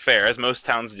a fair, as most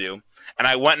towns do. And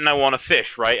I went and I won a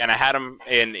fish, right? And I had him,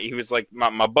 and he was like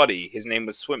my buddy. His name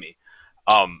was Swimmy.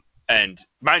 And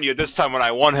mind you, this time when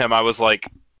I won him, I was like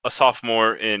a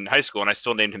sophomore in high school, and I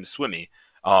still named him Swimmy.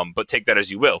 But take that as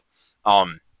you will. So,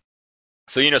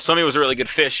 Swimmy was a really good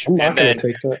fish. I'm not And going then, to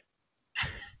take that.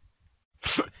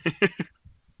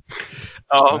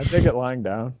 I take it lying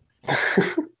down.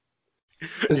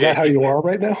 Is that how you are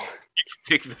right now? You can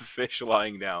take the fish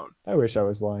lying down. I wish I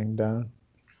was lying down.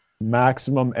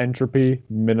 Maximum entropy,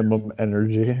 minimum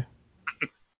energy.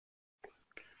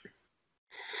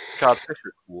 God, fish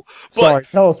are cool. Sorry,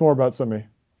 tell us more about Swimmy.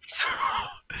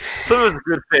 Some of the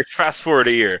good fish. Fast forward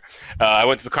a year, I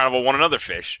went to the carnival, won another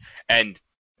fish, and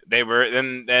they were.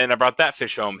 Then I brought that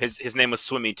fish home. His name was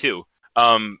Swimmy too.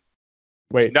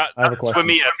 Wait, not I have a question.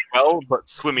 Swimmy as well, but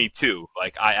Swimmy too.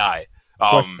 Like I.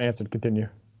 Question answered. Continue.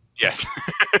 Yes.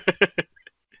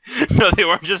 No, they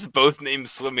weren't just both named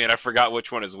Swimmy, and I forgot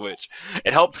which one is which.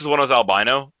 It helped because one was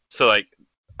albino, so like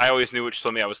I always knew which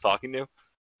Swimmy I was talking to.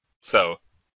 So.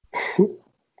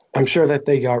 I'm sure that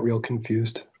they got real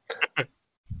confused.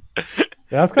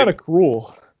 That's kind of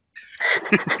cruel.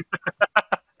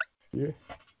 Yeah.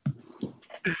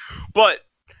 But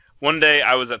one day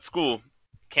I was at school,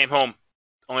 came home,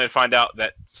 only to find out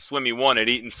that Swimmy 1 had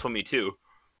eaten Swimmy 2.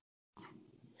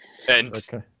 And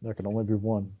there can only be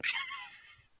one.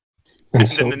 And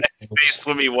then the next day,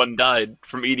 Swimmy 1 died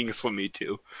from eating Swimmy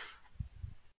 2.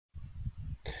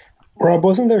 Rob,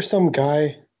 wasn't there some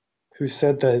guy who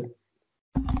said that,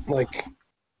 like,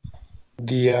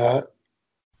 the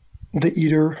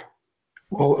eater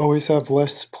will always have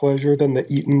less pleasure than the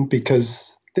eaten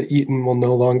because the eaten will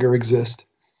no longer exist?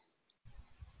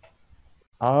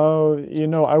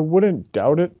 I wouldn't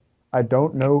doubt it. I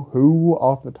don't know who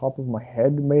off the top of my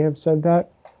head may have said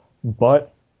that,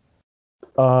 but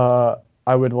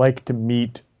I would like to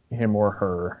meet him or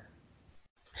her.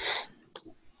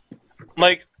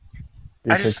 Like,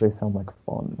 because they sound like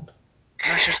fun.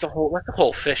 That's the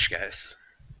whole fish, guys.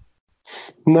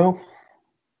 No.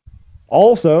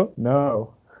 Also,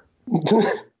 no.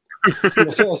 From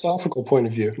a philosophical point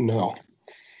of view, no.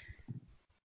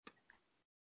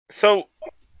 So,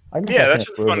 yeah, that's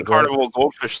just a fun carnival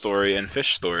goldfish story and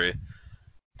fish story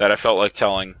that I felt like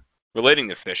telling, relating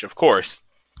to fish, of course.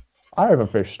 I have a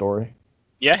fish story.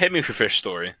 Yeah, hit me with your fish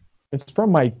story. It's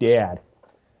from my dad.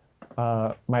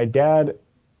 My dad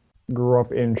grew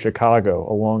up in Chicago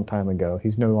a long time ago.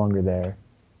 He's no longer there.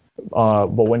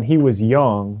 But when he was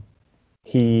young,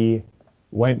 he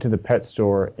went to the pet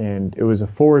store, and it was a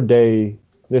 4-day.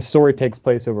 This story takes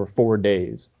place over 4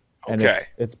 days, and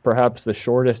it's perhaps the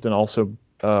shortest and also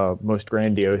most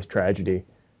grandiose tragedy.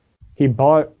 He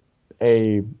bought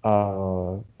 2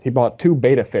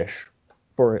 beta fish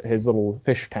for his little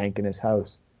fish tank in his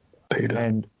house. Beta.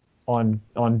 And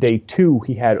on day 2,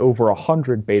 he had over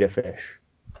 100 beta fish.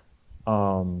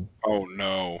 Oh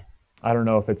no! I don't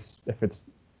know if it's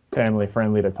family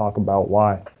friendly to talk about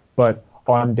why, but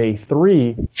on day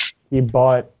 3, he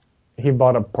bought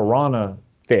a piranha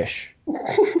fish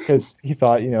because he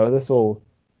thought, this will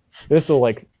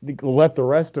like let the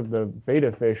rest of the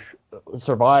beta fish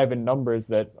survive in numbers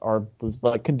that was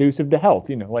like conducive to health,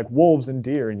 like wolves and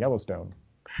deer in Yellowstone.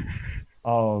 But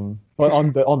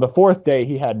on the 4th day,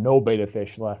 he had no beta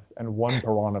fish left and 1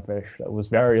 piranha fish that was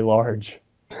very large.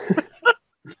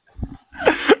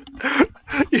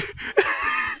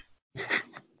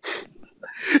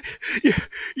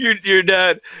 Your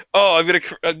dad. Oh, I'm gonna.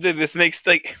 This makes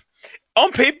like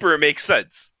on paper it makes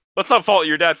sense. Let's not fault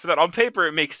your dad for that. On paper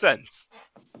it makes sense,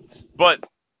 but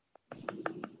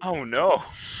oh no.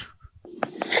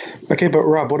 Okay, but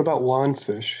Rob, what about lawn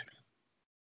fish?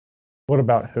 What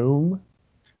about whom?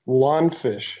 Lawn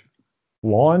fish.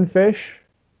 Lawn fish?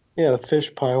 Yeah, the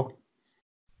fish pile.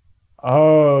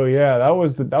 Oh yeah, that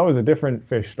was a different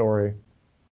fish story.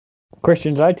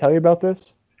 Christian, did I tell you about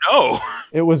this? No.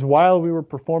 It was while we were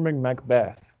performing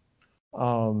Macbeth.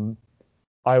 Um,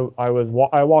 I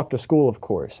walked to school, of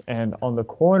course, and on the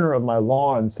corner of my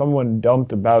lawn, someone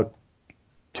dumped about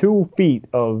 2 feet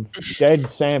of dead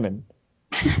salmon.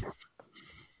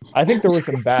 I think there were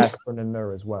some bass thrown in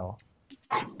there as well.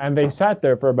 And they sat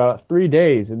there for about 3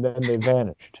 days, and then they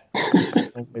vanished.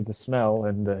 Only the smell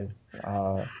and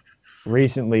the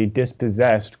recently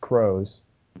dispossessed crows.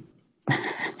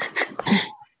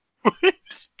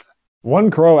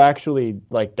 One crow actually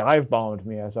like dive bombed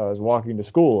me as I was walking to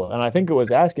school, and I think it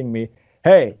was asking me,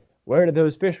 "Hey, where did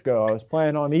those fish go? I was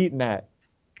planning on eating that."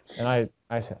 And I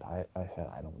said, I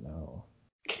don't know.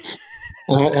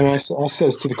 And I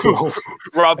says to the crow,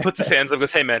 Rob puts his hands up,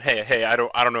 goes, "Hey man, hey, I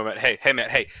don't know, man. Hey man,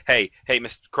 hey,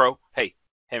 Mr. Crow, hey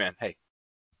man, hey,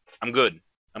 I'm good,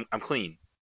 I'm clean.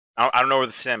 I don't know where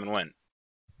the salmon went."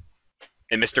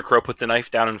 And Mr. Crow put the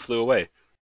knife down and flew away.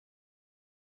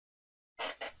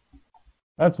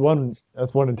 That's one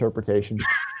interpretation.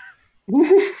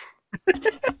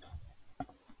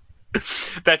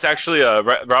 That's actually Rob.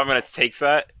 I'm gonna take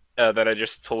that that I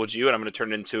just told you, and I'm gonna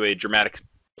turn it into a dramatic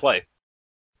play.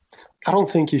 I don't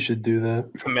think you should do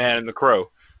that. The Man and the Crow.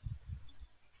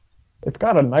 It's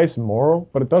got a nice moral,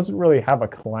 but it doesn't really have a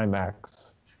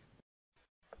climax.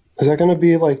 Is that going to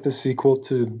be like the sequel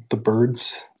to The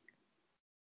Birds?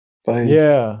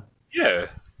 Yeah. Yeah.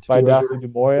 By Daphne du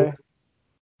Maurier.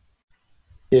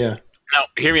 Yeah. Now,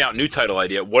 hear me out. New title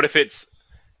idea. What if it's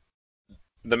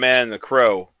The Man and the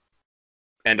Crow,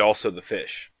 and also the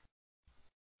fish?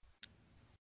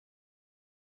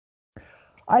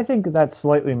 I think that's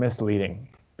slightly misleading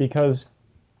because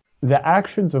the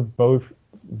actions of both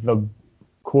the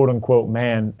quote-unquote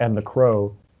man and the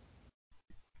crow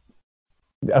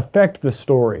affect the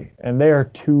story, and they are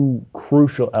two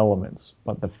crucial elements.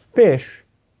 But the fish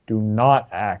do not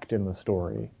act in the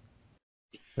story.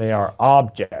 They are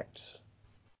objects.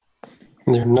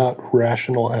 They're not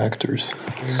rational actors.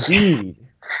 Indeed.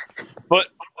 But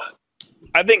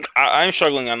I think I'm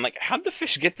struggling on, like, how'd the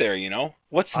fish get there, you know?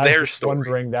 What's I've their been story?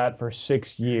 wondering that for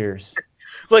 6 years.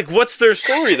 Like, what's their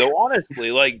story, though,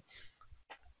 honestly? Like,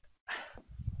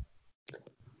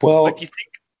 Well, like, do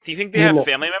you think they have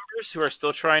family members who are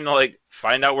still trying to, like,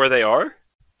 find out where they are?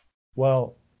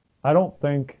 Well, I don't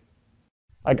think...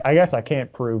 I guess I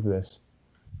can't prove this,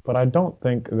 but I don't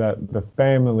think that the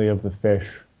family of the fish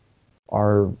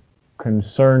are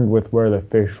concerned with where the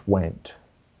fish went.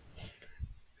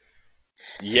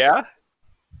 Yeah?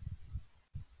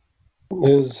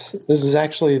 This is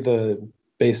actually the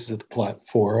basis of the plot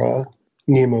for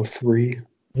Nemo 3.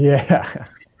 Yeah.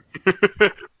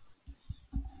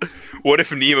 What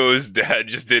if Nemo's dad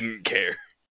just didn't care?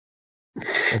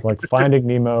 It's like Finding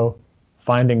Nemo,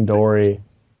 Finding Dory,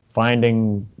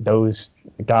 finding those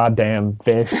goddamn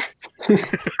fish.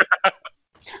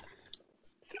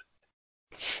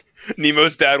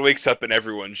 Nemo's dad wakes up and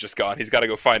everyone's just gone. He's got to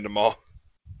go find them all.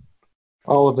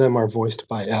 All of them are voiced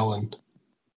by Ellen.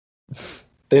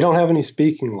 They don't have any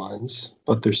speaking lines,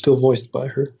 but they're still voiced by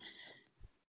her.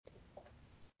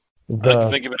 I like to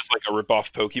think of it as like a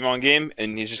rip-off Pokemon game,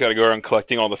 and he's just got to go around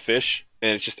collecting all the fish,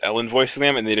 and it's just Ellen voicing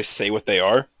them, and they just say what they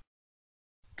are.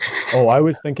 Oh, I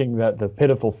was thinking that the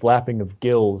pitiful flapping of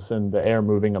gills and the air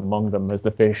moving among them as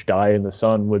the fish die in the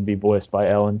sun would be voiced by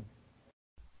Ellen.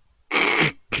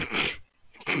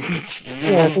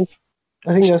 Yeah,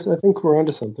 I think we're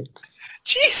onto something.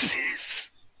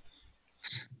 Jesus!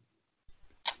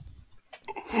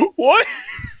 What?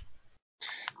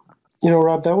 You know,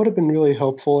 Rob, that would have been really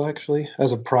helpful actually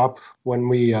as a prop when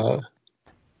we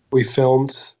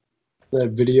filmed that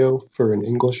video for an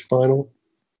English final.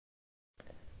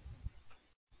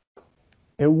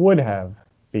 It would have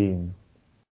been.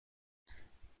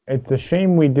 It's a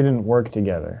shame we didn't work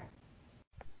together.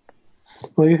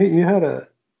 Well, you had a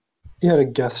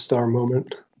guest star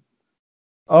moment.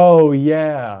 Oh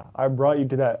yeah, I brought you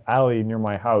to that alley near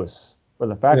my house where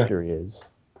the factory is.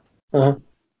 Uh-huh.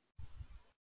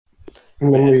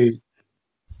 And then we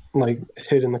like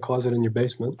hid in the closet in your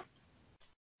basement.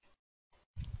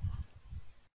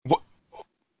 What?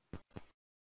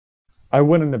 I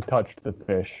wouldn't have touched the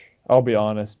fish. I'll be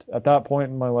honest. At that point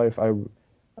in my life,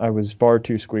 I was far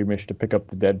too squeamish to pick up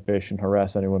the dead fish and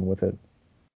harass anyone with it.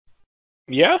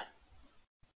 Yeah?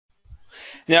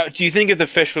 Now, do you think if the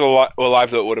fish were alive,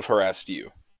 though, it would have harassed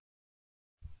you?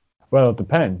 Well, it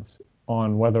depends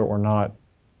on whether or not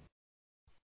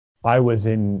I was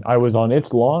on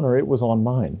its lawn or it was on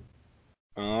mine.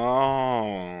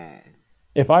 Oh.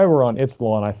 if I were on its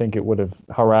lawn, I think it would have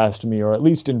harassed me or at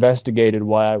least investigated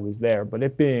why I was there. But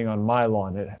it being on my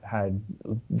lawn, it had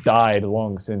died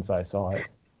long since I saw it.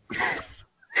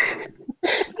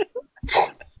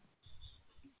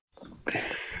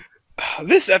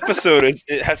 This episode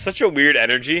it has such a weird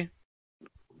energy.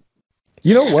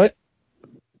 You know what?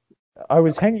 I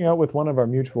was hanging out with one of our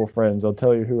mutual friends. I'll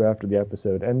tell you who after the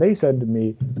episode. And they said to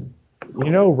me,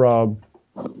 you know, Rob,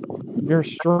 you're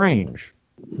strange.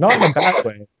 Not in a bad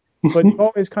way, but you've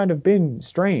always kind of been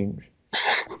strange.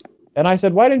 And I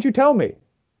said, why didn't you tell me?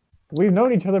 We've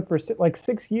known each other for like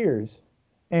 6 years.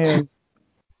 And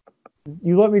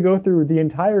you let me go through the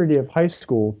entirety of high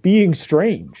school being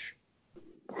strange.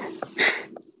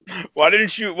 Why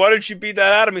didn't you beat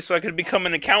that out of me so I could become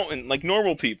an accountant like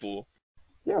normal people?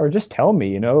 Yeah, or just tell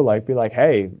me, like be like,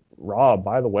 hey, Rob,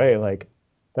 by the way, like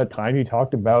that time you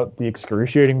talked about the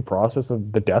excruciating process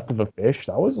of the death of a fish,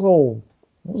 that was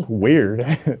weird.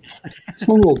 It's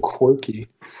a little quirky.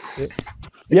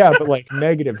 Yeah, but like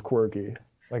negative quirky,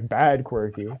 like bad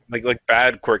quirky. Like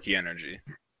bad quirky energy.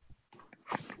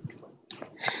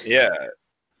 Yeah.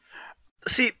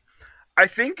 See, I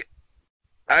think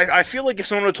I feel like if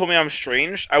someone had told me I'm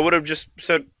strange, I would have just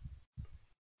said,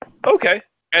 okay,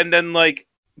 and then like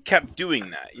kept doing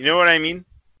that. You know what I mean?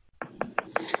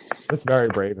 That's very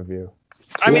brave of you.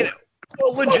 I mean,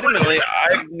 well, legitimately,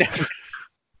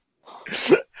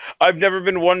 I've never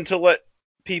been one to let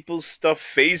people's stuff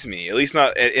phase me. At least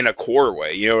not in a core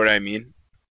way. You know what I mean?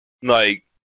 Like,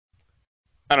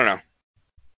 I don't know.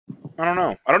 I don't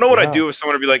know what I'd do if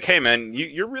someone would be like, "Hey, man,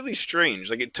 you're really strange."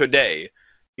 Like today,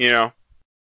 you know.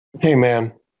 Hey,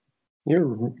 man, you're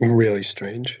really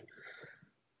strange.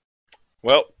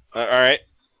 Well, all right.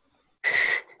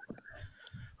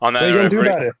 On that, what are you gonna do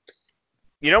about it?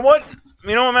 You know what,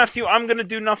 Matthew? I'm gonna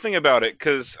do nothing about it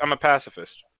because I'm a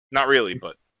pacifist. Not really,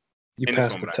 but you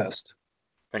passed the test.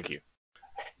 Thank you.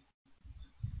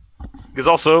 Because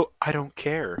also, I don't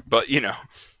care. But you know.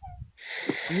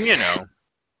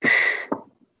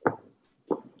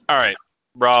 All right,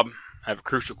 Rob, I have a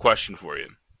crucial question for you.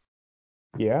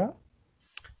 Yeah?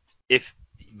 If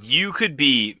you could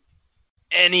be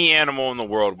any animal in the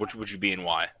world, which would you be and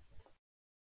why?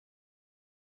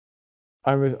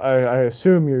 I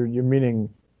assume you're meaning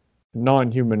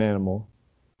non-human animal,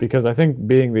 because I think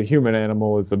being the human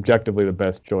animal is objectively the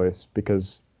best choice.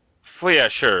 Because well, yeah,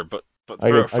 sure, but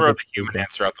throw the human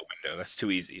answer out the window. That's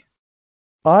too easy.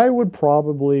 I would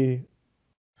probably.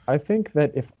 I think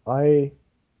that if I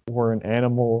were an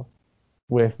animal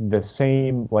with the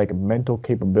same like mental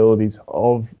capabilities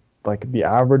of like the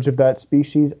average of that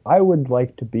species, I would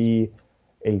like to be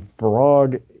a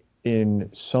frog in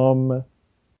some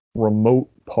remote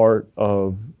part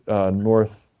of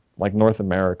North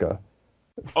America,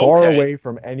 far away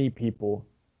from any people,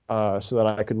 so that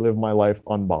I could live my life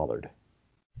unbothered.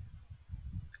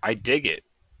 I dig it.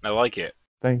 I like it.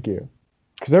 Thank you.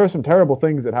 Because there are some terrible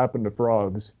things that happen to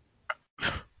frogs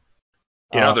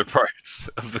in other parts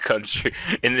of the country.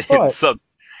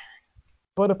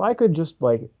 But if I could just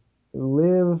like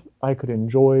live, I could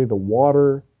enjoy the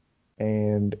water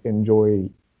and enjoy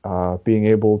being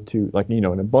able to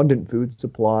an abundant food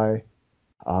supply.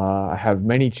 I have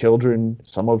many children,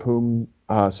 some of whom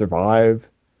survive.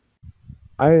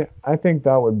 I think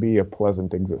that would be a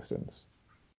pleasant existence.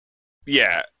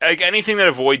 Yeah, like anything that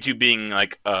avoids you being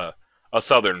like a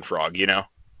southern frog, you know?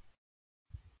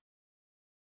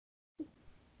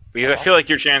 Because I feel like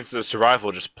your chances of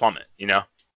survival just plummet, you know?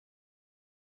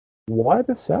 Why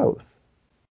the South?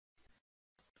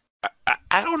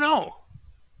 I don't know.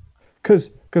 Because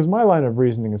my line of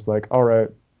reasoning is like, all right,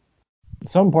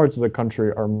 some parts of the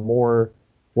country are more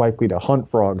likely to hunt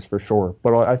frogs for sure,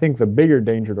 but I think the bigger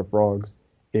danger to frogs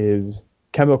is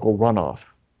chemical runoff.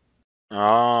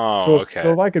 Oh, okay.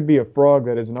 So if I could be a frog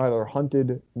that is neither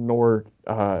hunted nor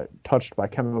touched by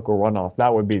chemical runoff,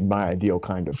 that would be my ideal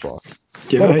kind of frog.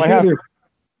 Yeah,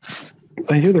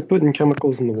 I hear they're putting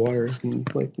chemicals in the water and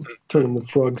like turning the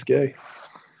frogs gay.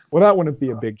 Well, that wouldn't be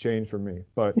a big change for me,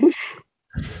 but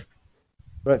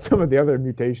but some of the other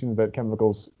mutations that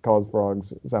chemicals cause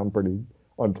frogs sound pretty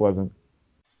unpleasant.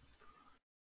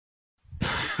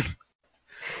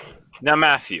 Now,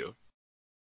 Matthew.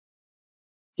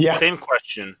 Yeah. Same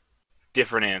question,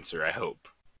 different answer, I hope.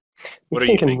 What are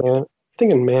you thinking? I'm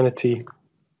thinking manatee.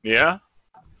 Yeah?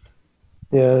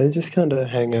 Yeah, they just kind of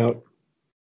hang out.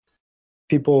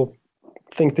 People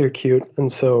think they're cute,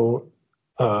 and so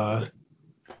there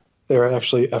are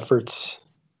actually efforts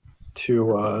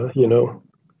to,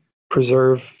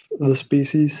 preserve the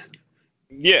species.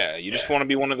 Yeah, you just want to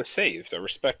be one of the saved. I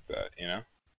respect that, you know?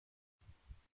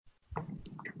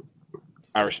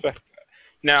 I respect that.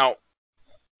 Now,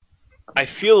 I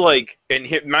feel like, and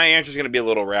my answer is going to be a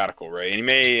little radical, right? And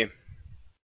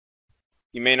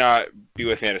you may not be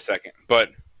with me in a second, but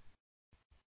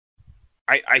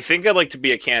I think I'd like to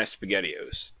be a can of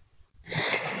SpaghettiOs.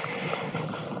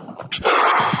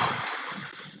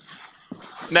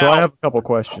 So I have a couple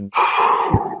questions.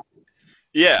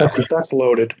 Yeah. That's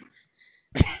loaded.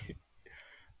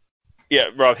 Yeah,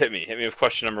 Rob, hit me with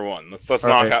question number 1. Let's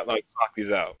knock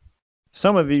these out.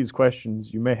 Some of these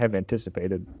questions you may have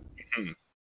anticipated. Mm-hmm.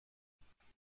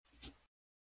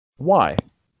 Why?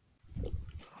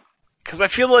 Because I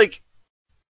feel like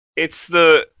it's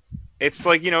like,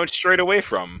 it's straight away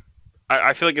from.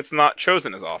 I feel like it's not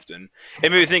chosen as often.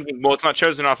 It may be thinking, well, it's not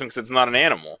chosen often because it's not an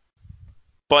animal.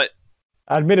 But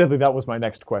admittedly, that was my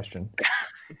next question.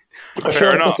 I feel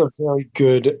like that's a very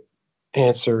good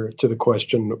answer to the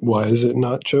question, why is it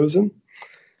not chosen?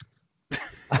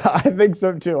 I think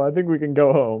so too. I think we can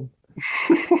go home.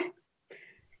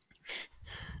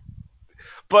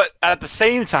 But at the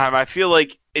same time, I feel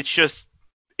like it's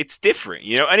different.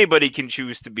 Anybody can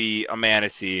choose to be a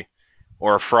manatee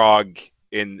or a frog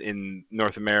in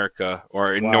North America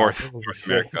or in North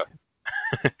America.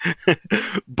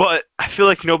 But I feel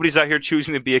like nobody's out here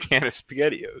choosing to be a can of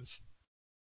SpaghettiOs.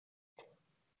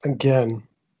 Again,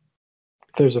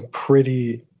 there's a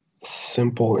pretty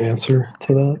simple answer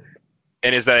to that.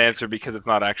 And is that answer because it's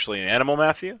not actually an animal,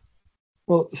 Matthew?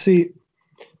 Well, see,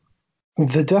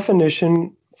 the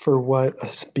definition for what a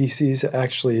species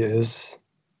actually is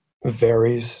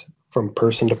varies from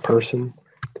person to person,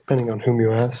 depending on whom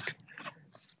you ask.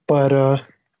 But, a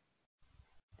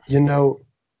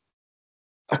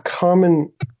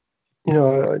common,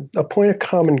 a point of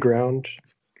common ground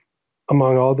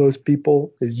among all those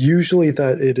people is usually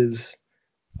that it is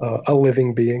a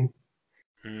living being.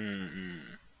 Mm-hmm.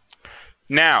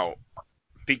 Now,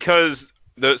 because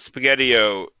the can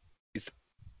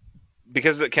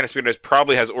of SpaghettiOs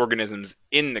probably has organisms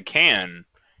in the can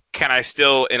I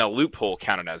still, in a loophole,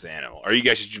 count it as an animal? Or you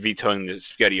guys should be towing the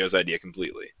SpaghettiOs idea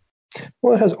completely?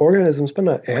 Well, it has organisms, but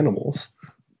not animals.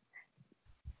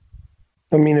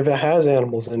 I mean, if it has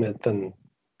animals in it, then,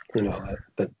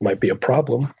 that might be a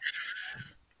problem.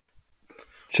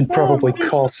 Should probably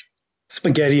call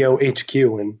SpaghettiO HQ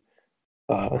and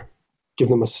give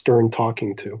them a stern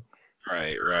talking to.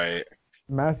 Right.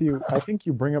 Matthew, I think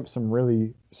you bring up some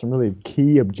really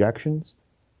key objections,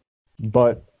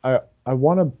 but I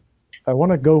want to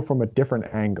go from a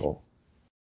different angle,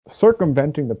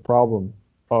 circumventing the problem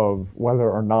of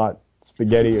whether or not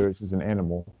SpaghettiOs is an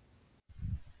animal.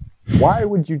 Why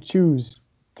would you choose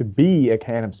to be a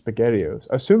can of SpaghettiOs?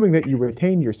 Assuming that you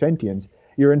retain your sentience,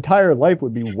 your entire life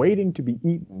would be waiting to be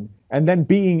eaten and then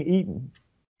being eaten.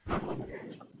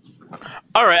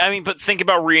 All right, I mean, but think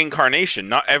about reincarnation.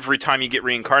 Not every time you get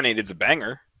reincarnated is a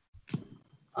banger.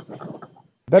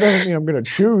 That doesn't mean I'm going to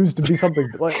choose to be something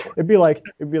like. It'd be like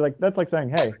that's like saying,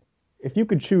 hey, if you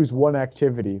could choose one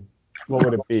activity, what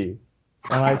would it be?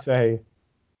 And I say,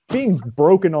 being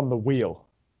broken on the wheel.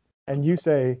 And you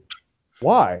say,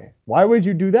 why? Why would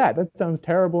you do that? That sounds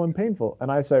terrible and painful.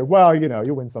 And I say, well,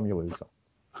 you win some, you lose some.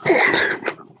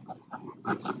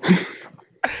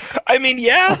 I mean,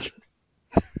 yeah.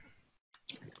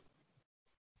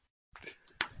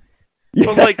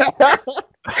 But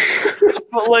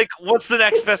what's the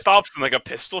next best option? Like a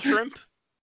pistol shrimp?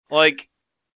 Like,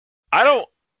 I don't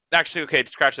actually. Okay,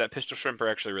 scratch that. Pistol shrimp are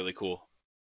actually really cool.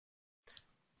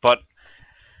 But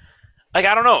I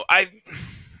don't know. I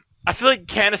feel like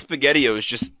can of SpaghettiOs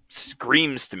just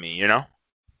screams to me.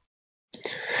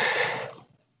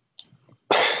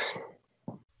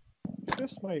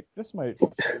 This might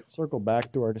circle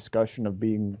back to our discussion of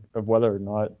whether or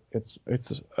not it's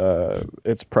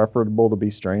preferable to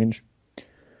be strange.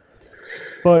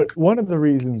 But one of the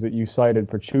reasons that you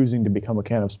cited for choosing to become a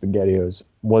can of SpaghettiOs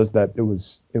was that it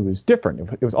was different.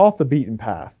 It was off the beaten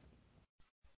path.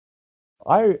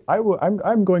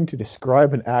 I'm going to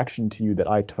describe an action to you that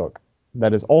I took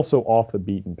that is also off the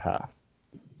beaten path.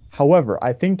 However,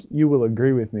 I think you will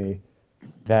agree with me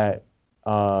that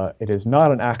it is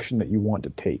not an action that you want to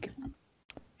take.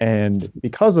 And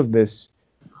because of this,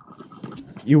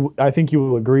 I think you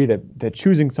will agree that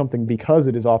choosing something because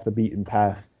it is off the beaten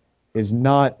path is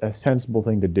not a sensible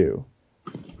thing to do.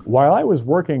 While I was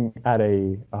working at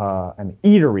an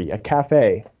eatery, a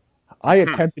cafe, I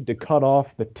attempted to cut off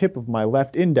the tip of my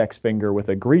left index finger with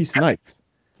a grease knife.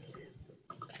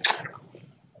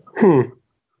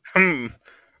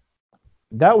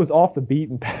 That was off the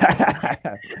beaten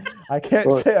path. I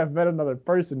can't say I've met another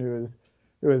person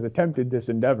who has attempted this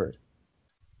endeavor.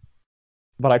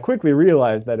 But I quickly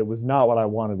realized that it was not what I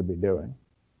wanted to be doing.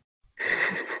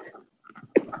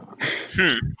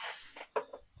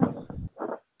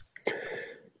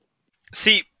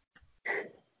 See,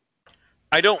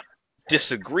 I don't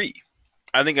disagree.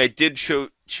 I think I did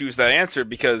choose that answer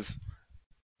because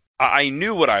I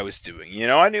knew what I was doing. You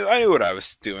know, I knew what I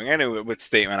was doing. I knew what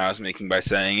statement I was making by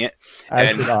saying it.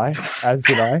 As did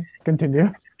I.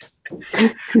 Continue.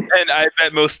 And I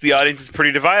bet most of the audience is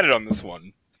pretty divided on this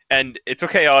one. And it's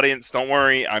okay, audience. Don't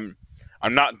worry. I'm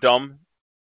not dumb.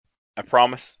 I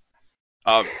promise.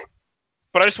 But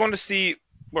I just wanted to see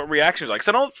what reactions are like. Because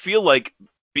I don't feel like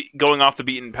going off the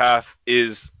beaten path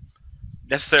is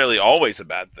necessarily always a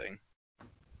bad thing.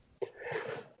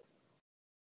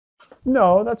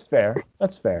 No, that's fair.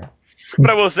 That's fair.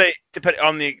 But I will say, depending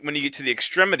on when you get to the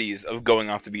extremities of going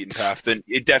off the beaten path, then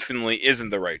it definitely isn't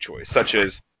the right choice, such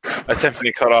as attempting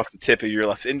to cut off the tip of your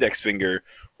left index finger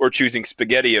or choosing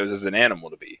SpaghettiOs as an animal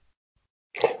to be.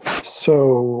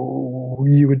 So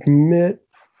you admit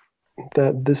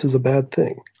that this is a bad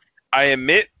thing? I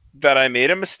admit that I made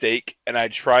a mistake and I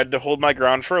tried to hold my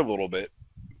ground for a little bit,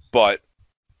 but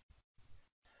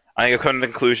I think I've come to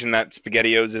the conclusion that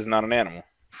SpaghettiOs is not an animal.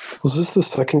 Was this the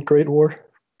Second Great War?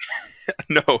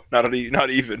 No, not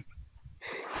even.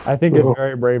 I think it's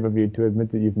very brave of you to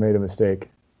admit that you've made a mistake.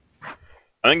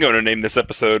 I'm going to name this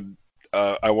episode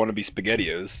I Want to Be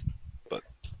SpaghettiOs. But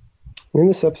in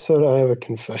this episode, I have a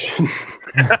confession.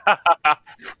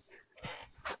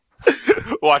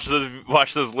 Watch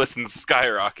those listens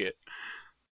skyrocket.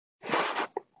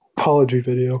 Apology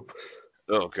video.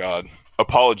 Oh, God.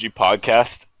 Apology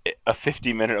podcast. A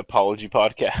 50-minute apology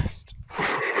podcast.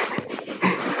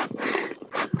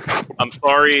 I'm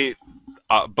sorry,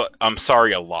 but I'm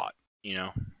sorry a lot, you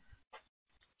know?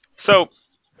 So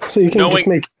you can just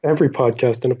make every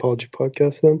podcast an apology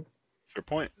podcast then? Fair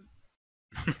point.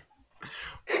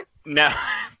 Now,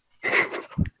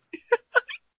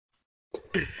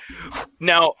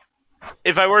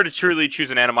 if I were to truly choose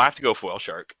an animal, I have to go whale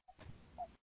shark.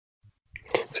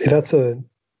 See,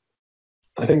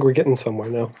 I think we're getting somewhere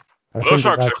now. Whale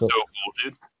sharks are so cool,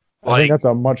 dude. I think that's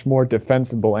a much more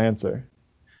defensible answer.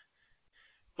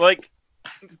 Like,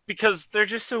 because they're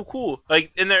just so cool.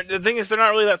 Like, and the thing is, they're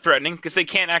not really that threatening because they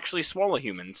can't actually swallow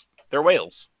humans. They're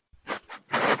whales.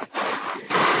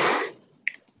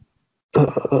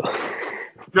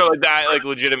 No, like that, like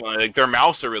legitimately, like their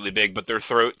mouths are really big, but their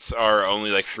throats are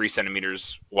only like 3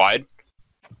 centimeters wide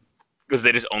because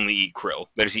they just only eat krill.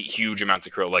 They just eat huge amounts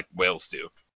of krill, like whales do.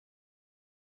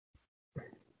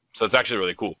 So it's actually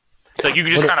really cool. It's like you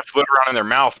can just kind of float around in their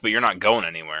mouth, but you're not going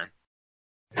anywhere.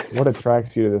 What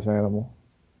attracts you to this animal?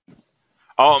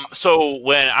 So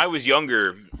when I was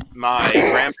younger, my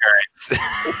grandparents.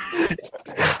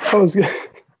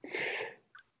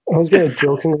 I was gonna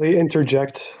jokingly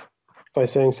interject by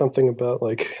saying something about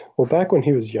like, well, back when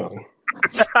he was young,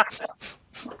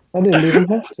 I didn't even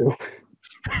have to.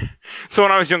 So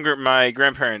when I was younger, my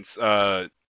grandparents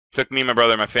took me, my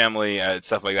brother, my family, and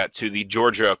stuff like that to the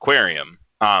Georgia Aquarium.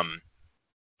 And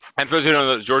for those who don't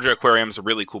know, the Georgia Aquarium is a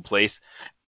really cool place.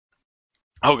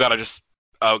 Oh God,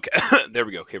 okay. There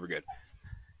we go. Okay, we're good.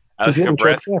 Let's take a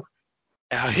breath.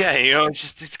 Oh yeah, you know,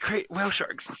 it's great. Whale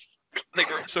sharks, they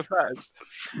grow up so fast.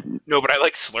 No, but I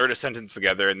like slurred a sentence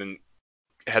together and then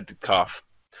had to cough.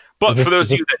 But for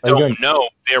those of you that don't know,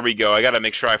 there we go. I got to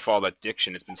make sure I follow that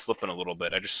diction. It's been slipping a little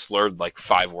bit. I just slurred like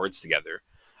 5 words together.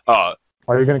 Are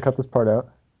you going to cut this part out?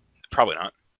 Probably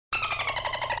not.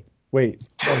 Wait,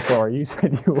 I'm sorry. You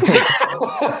said you would.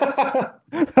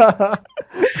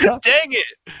 Dang it!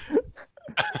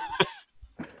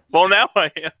 Well, now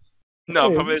I am. No,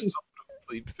 hey, probably just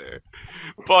sleep there.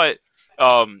 But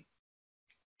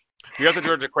you got the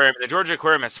Georgia Aquarium. The Georgia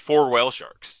Aquarium has 4 whale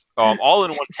sharks, all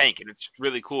in one tank, and it's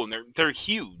really cool. And they're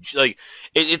huge. Like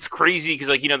it's crazy because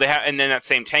like, you know, they have, and then that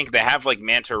same tank they have like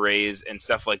manta rays and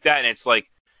stuff like that, and it's like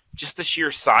just the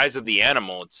sheer size of the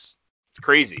animal. It's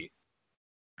crazy.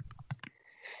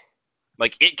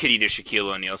 Like it could eat a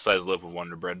Shaquille O'Neal sized loaf of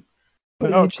Wonder Bread.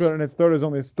 Oh, good, and its throat is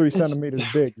only 3 centimeters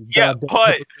big. Yeah,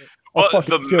 but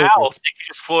the mouth, it can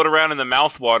just float around in the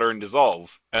mouth water and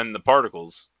dissolve, and the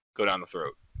particles go down the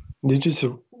throat. Did you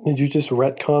just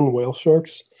retcon whale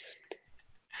sharks?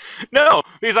 No,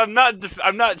 because I'm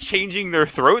not changing their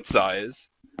throat size.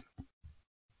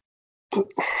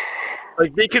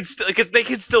 Like they could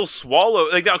still swallow.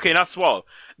 Like, okay, not swallow.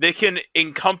 They can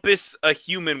encompass a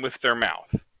human with their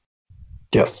mouth.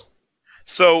 Yes.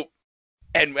 So,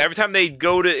 and every time they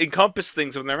go to encompass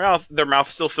things with their mouth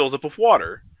still fills up with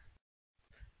water.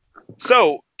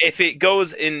 So, if it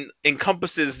goes and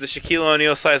encompasses the Shaquille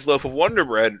O'Neal sized loaf of Wonder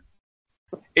Bread,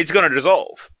 it's going to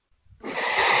dissolve.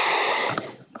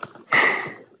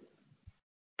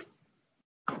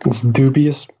 It's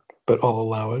dubious, but I'll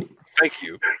allow it. Thank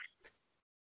you.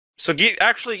 So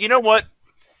actually, you know what?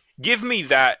 Give me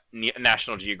that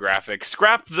National Geographic.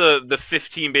 Scrap the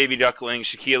 15 baby ducklings,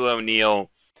 Shaquille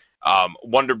O'Neal,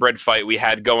 Wonder Bread fight we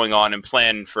had going on and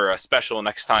plan for a special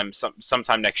next time,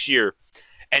 sometime next year.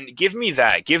 And give me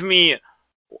that. Give me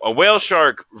a whale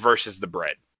shark versus the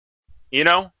bread. You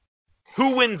know?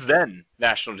 Who wins then,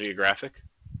 National Geographic?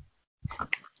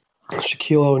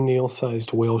 Shaquille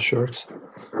O'Neal-sized whale sharks.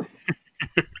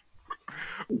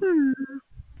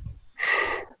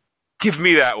 Give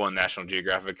me that one, National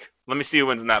Geographic. Let me see who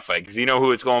wins in that fight, because you know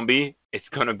who it's going to be? It's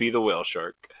going to be the whale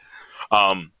shark.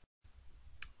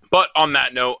 But on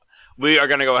that note, we are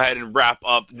going to go ahead and wrap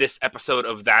up this episode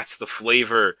of That's the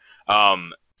Flavor.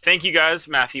 Thank you guys,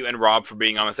 Matthew and Rob, for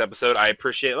being on this episode. I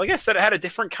appreciate it. Like I said, it had a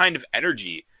different kind of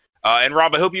energy. And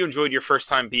Rob, I hope you enjoyed your first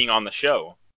time being on the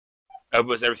show. I hope it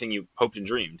was everything you hoped and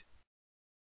dreamed.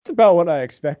 It's about what I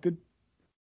expected.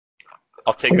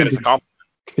 I'll take that as a compliment.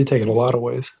 Could be taken a lot of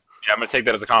ways. Yeah, I'm going to take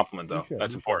that as a compliment, though.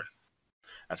 That's important.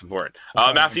 That's important.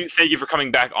 Matthew, thank you for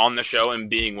coming back on the show and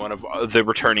being one of the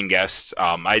returning guests.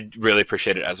 I really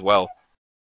appreciate it as well.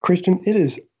 Christian, it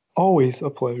is always a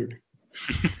pleasure.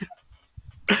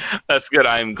 That's good.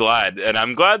 I'm glad. And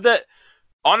I'm glad that,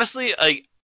 honestly,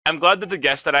 I'm glad that the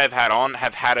guests that I've had on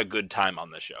have had a good time on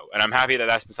the show. And I'm happy that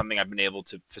that's been something I've been able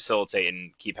to facilitate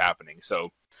and keep happening. So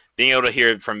being able to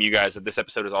hear from you guys that this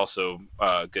episode is also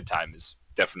a good time is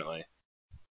definitely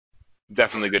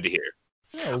good to hear.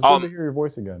 Yeah, it's good to hear your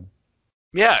voice again.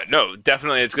 Yeah, no,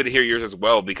 definitely it's good to hear yours as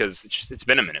well, because it's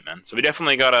been a minute, man. So we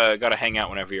definitely gotta hang out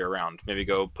whenever you're around. Maybe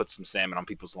go put some salmon on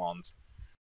people's lawns.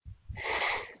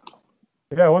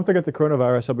 Yeah, once I get the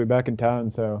coronavirus, I'll be back in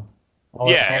town, so...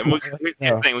 We can put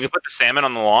the salmon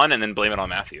on the lawn and then blame it on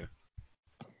Matthew.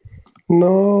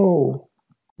 No.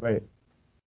 Wait.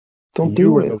 Don't you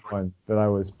do were it. the one that I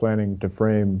was planning to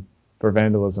frame for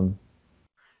vandalism.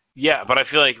 Yeah, but I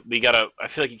feel like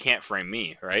you can't frame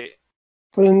me, right?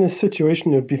 But in this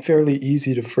situation, it would be fairly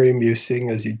easy to frame you, seeing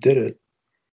as you did it.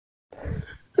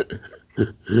 Wait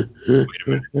a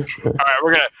minute. All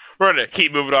right, we're gonna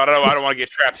keep moving on. I don't want to get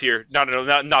trapped here. No,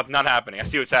 not happening. I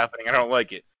see what's happening. I don't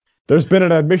like it. There's been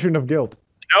an admission of guilt.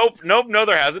 Nope, no,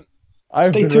 there hasn't.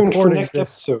 Stay tuned for next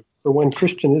episode for when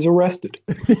Christian is arrested.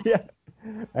 Yeah,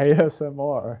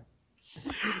 ASMR.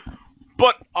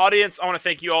 But, audience, I want to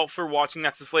thank you all for watching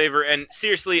That's the Flavor. And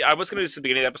seriously, I was going to do this at the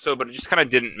beginning of the episode, but it just kind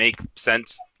of didn't make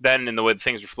sense then in the way that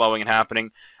things were flowing and happening.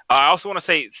 I also want to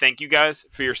say thank you guys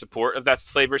for your support of That's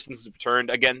the Flavor since it's returned.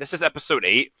 Again, this is episode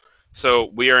 8. So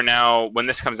we are now, when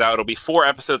this comes out, it'll be 4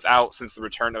 episodes out since the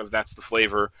return of That's the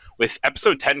Flavor, with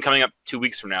episode 10 coming up 2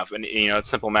 weeks from now. And, it's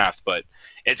simple math, but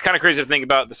it's kind of crazy to think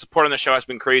about. The support on the show has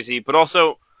been crazy, but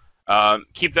also...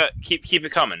 keep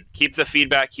it coming. Keep the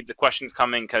feedback, keep the questions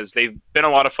coming, because they've been a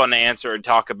lot of fun to answer and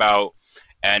talk about,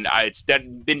 and it's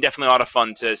been definitely a lot of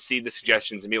fun to see the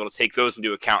suggestions and be able to take those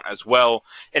into account as well.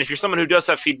 And if you're someone who does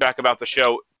have feedback about the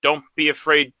show, don't be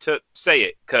afraid to say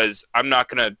it, because I'm not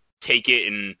gonna take it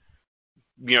and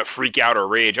freak out or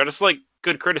rage. I just like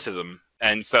good criticism,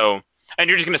 and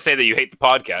you're just gonna say that you hate the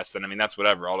podcast, and I mean that's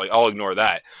whatever. I'll ignore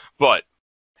that, but.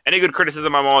 Any good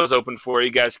criticism, I'm always open for. You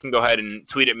guys can go ahead and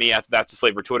tweet at me at That's the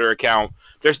Flavor Twitter account.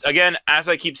 There's, again, as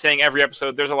I keep saying every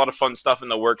episode, there's a lot of fun stuff in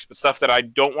the works, but stuff that I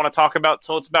don't want to talk about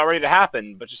till it's about ready to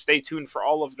happen. But just stay tuned for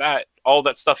all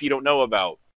that stuff you don't know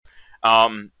about.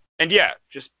 And yeah,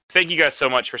 just thank you guys so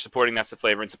much for supporting That's the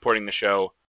Flavor and supporting the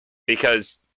show,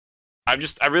 because I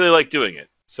really like doing it.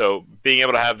 So being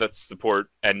able to have that support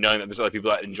and knowing that there's other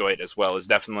people that enjoy it as well is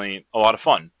definitely a lot of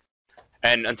fun.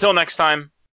 And until next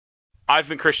time, I've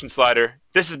been Christian Slider.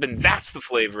 This has been That's the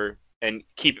Flavor, and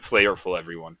keep it flavorful,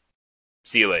 everyone.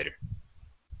 See you later.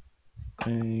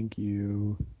 Thank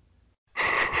you.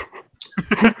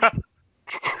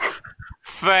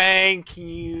 Thank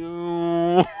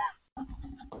you.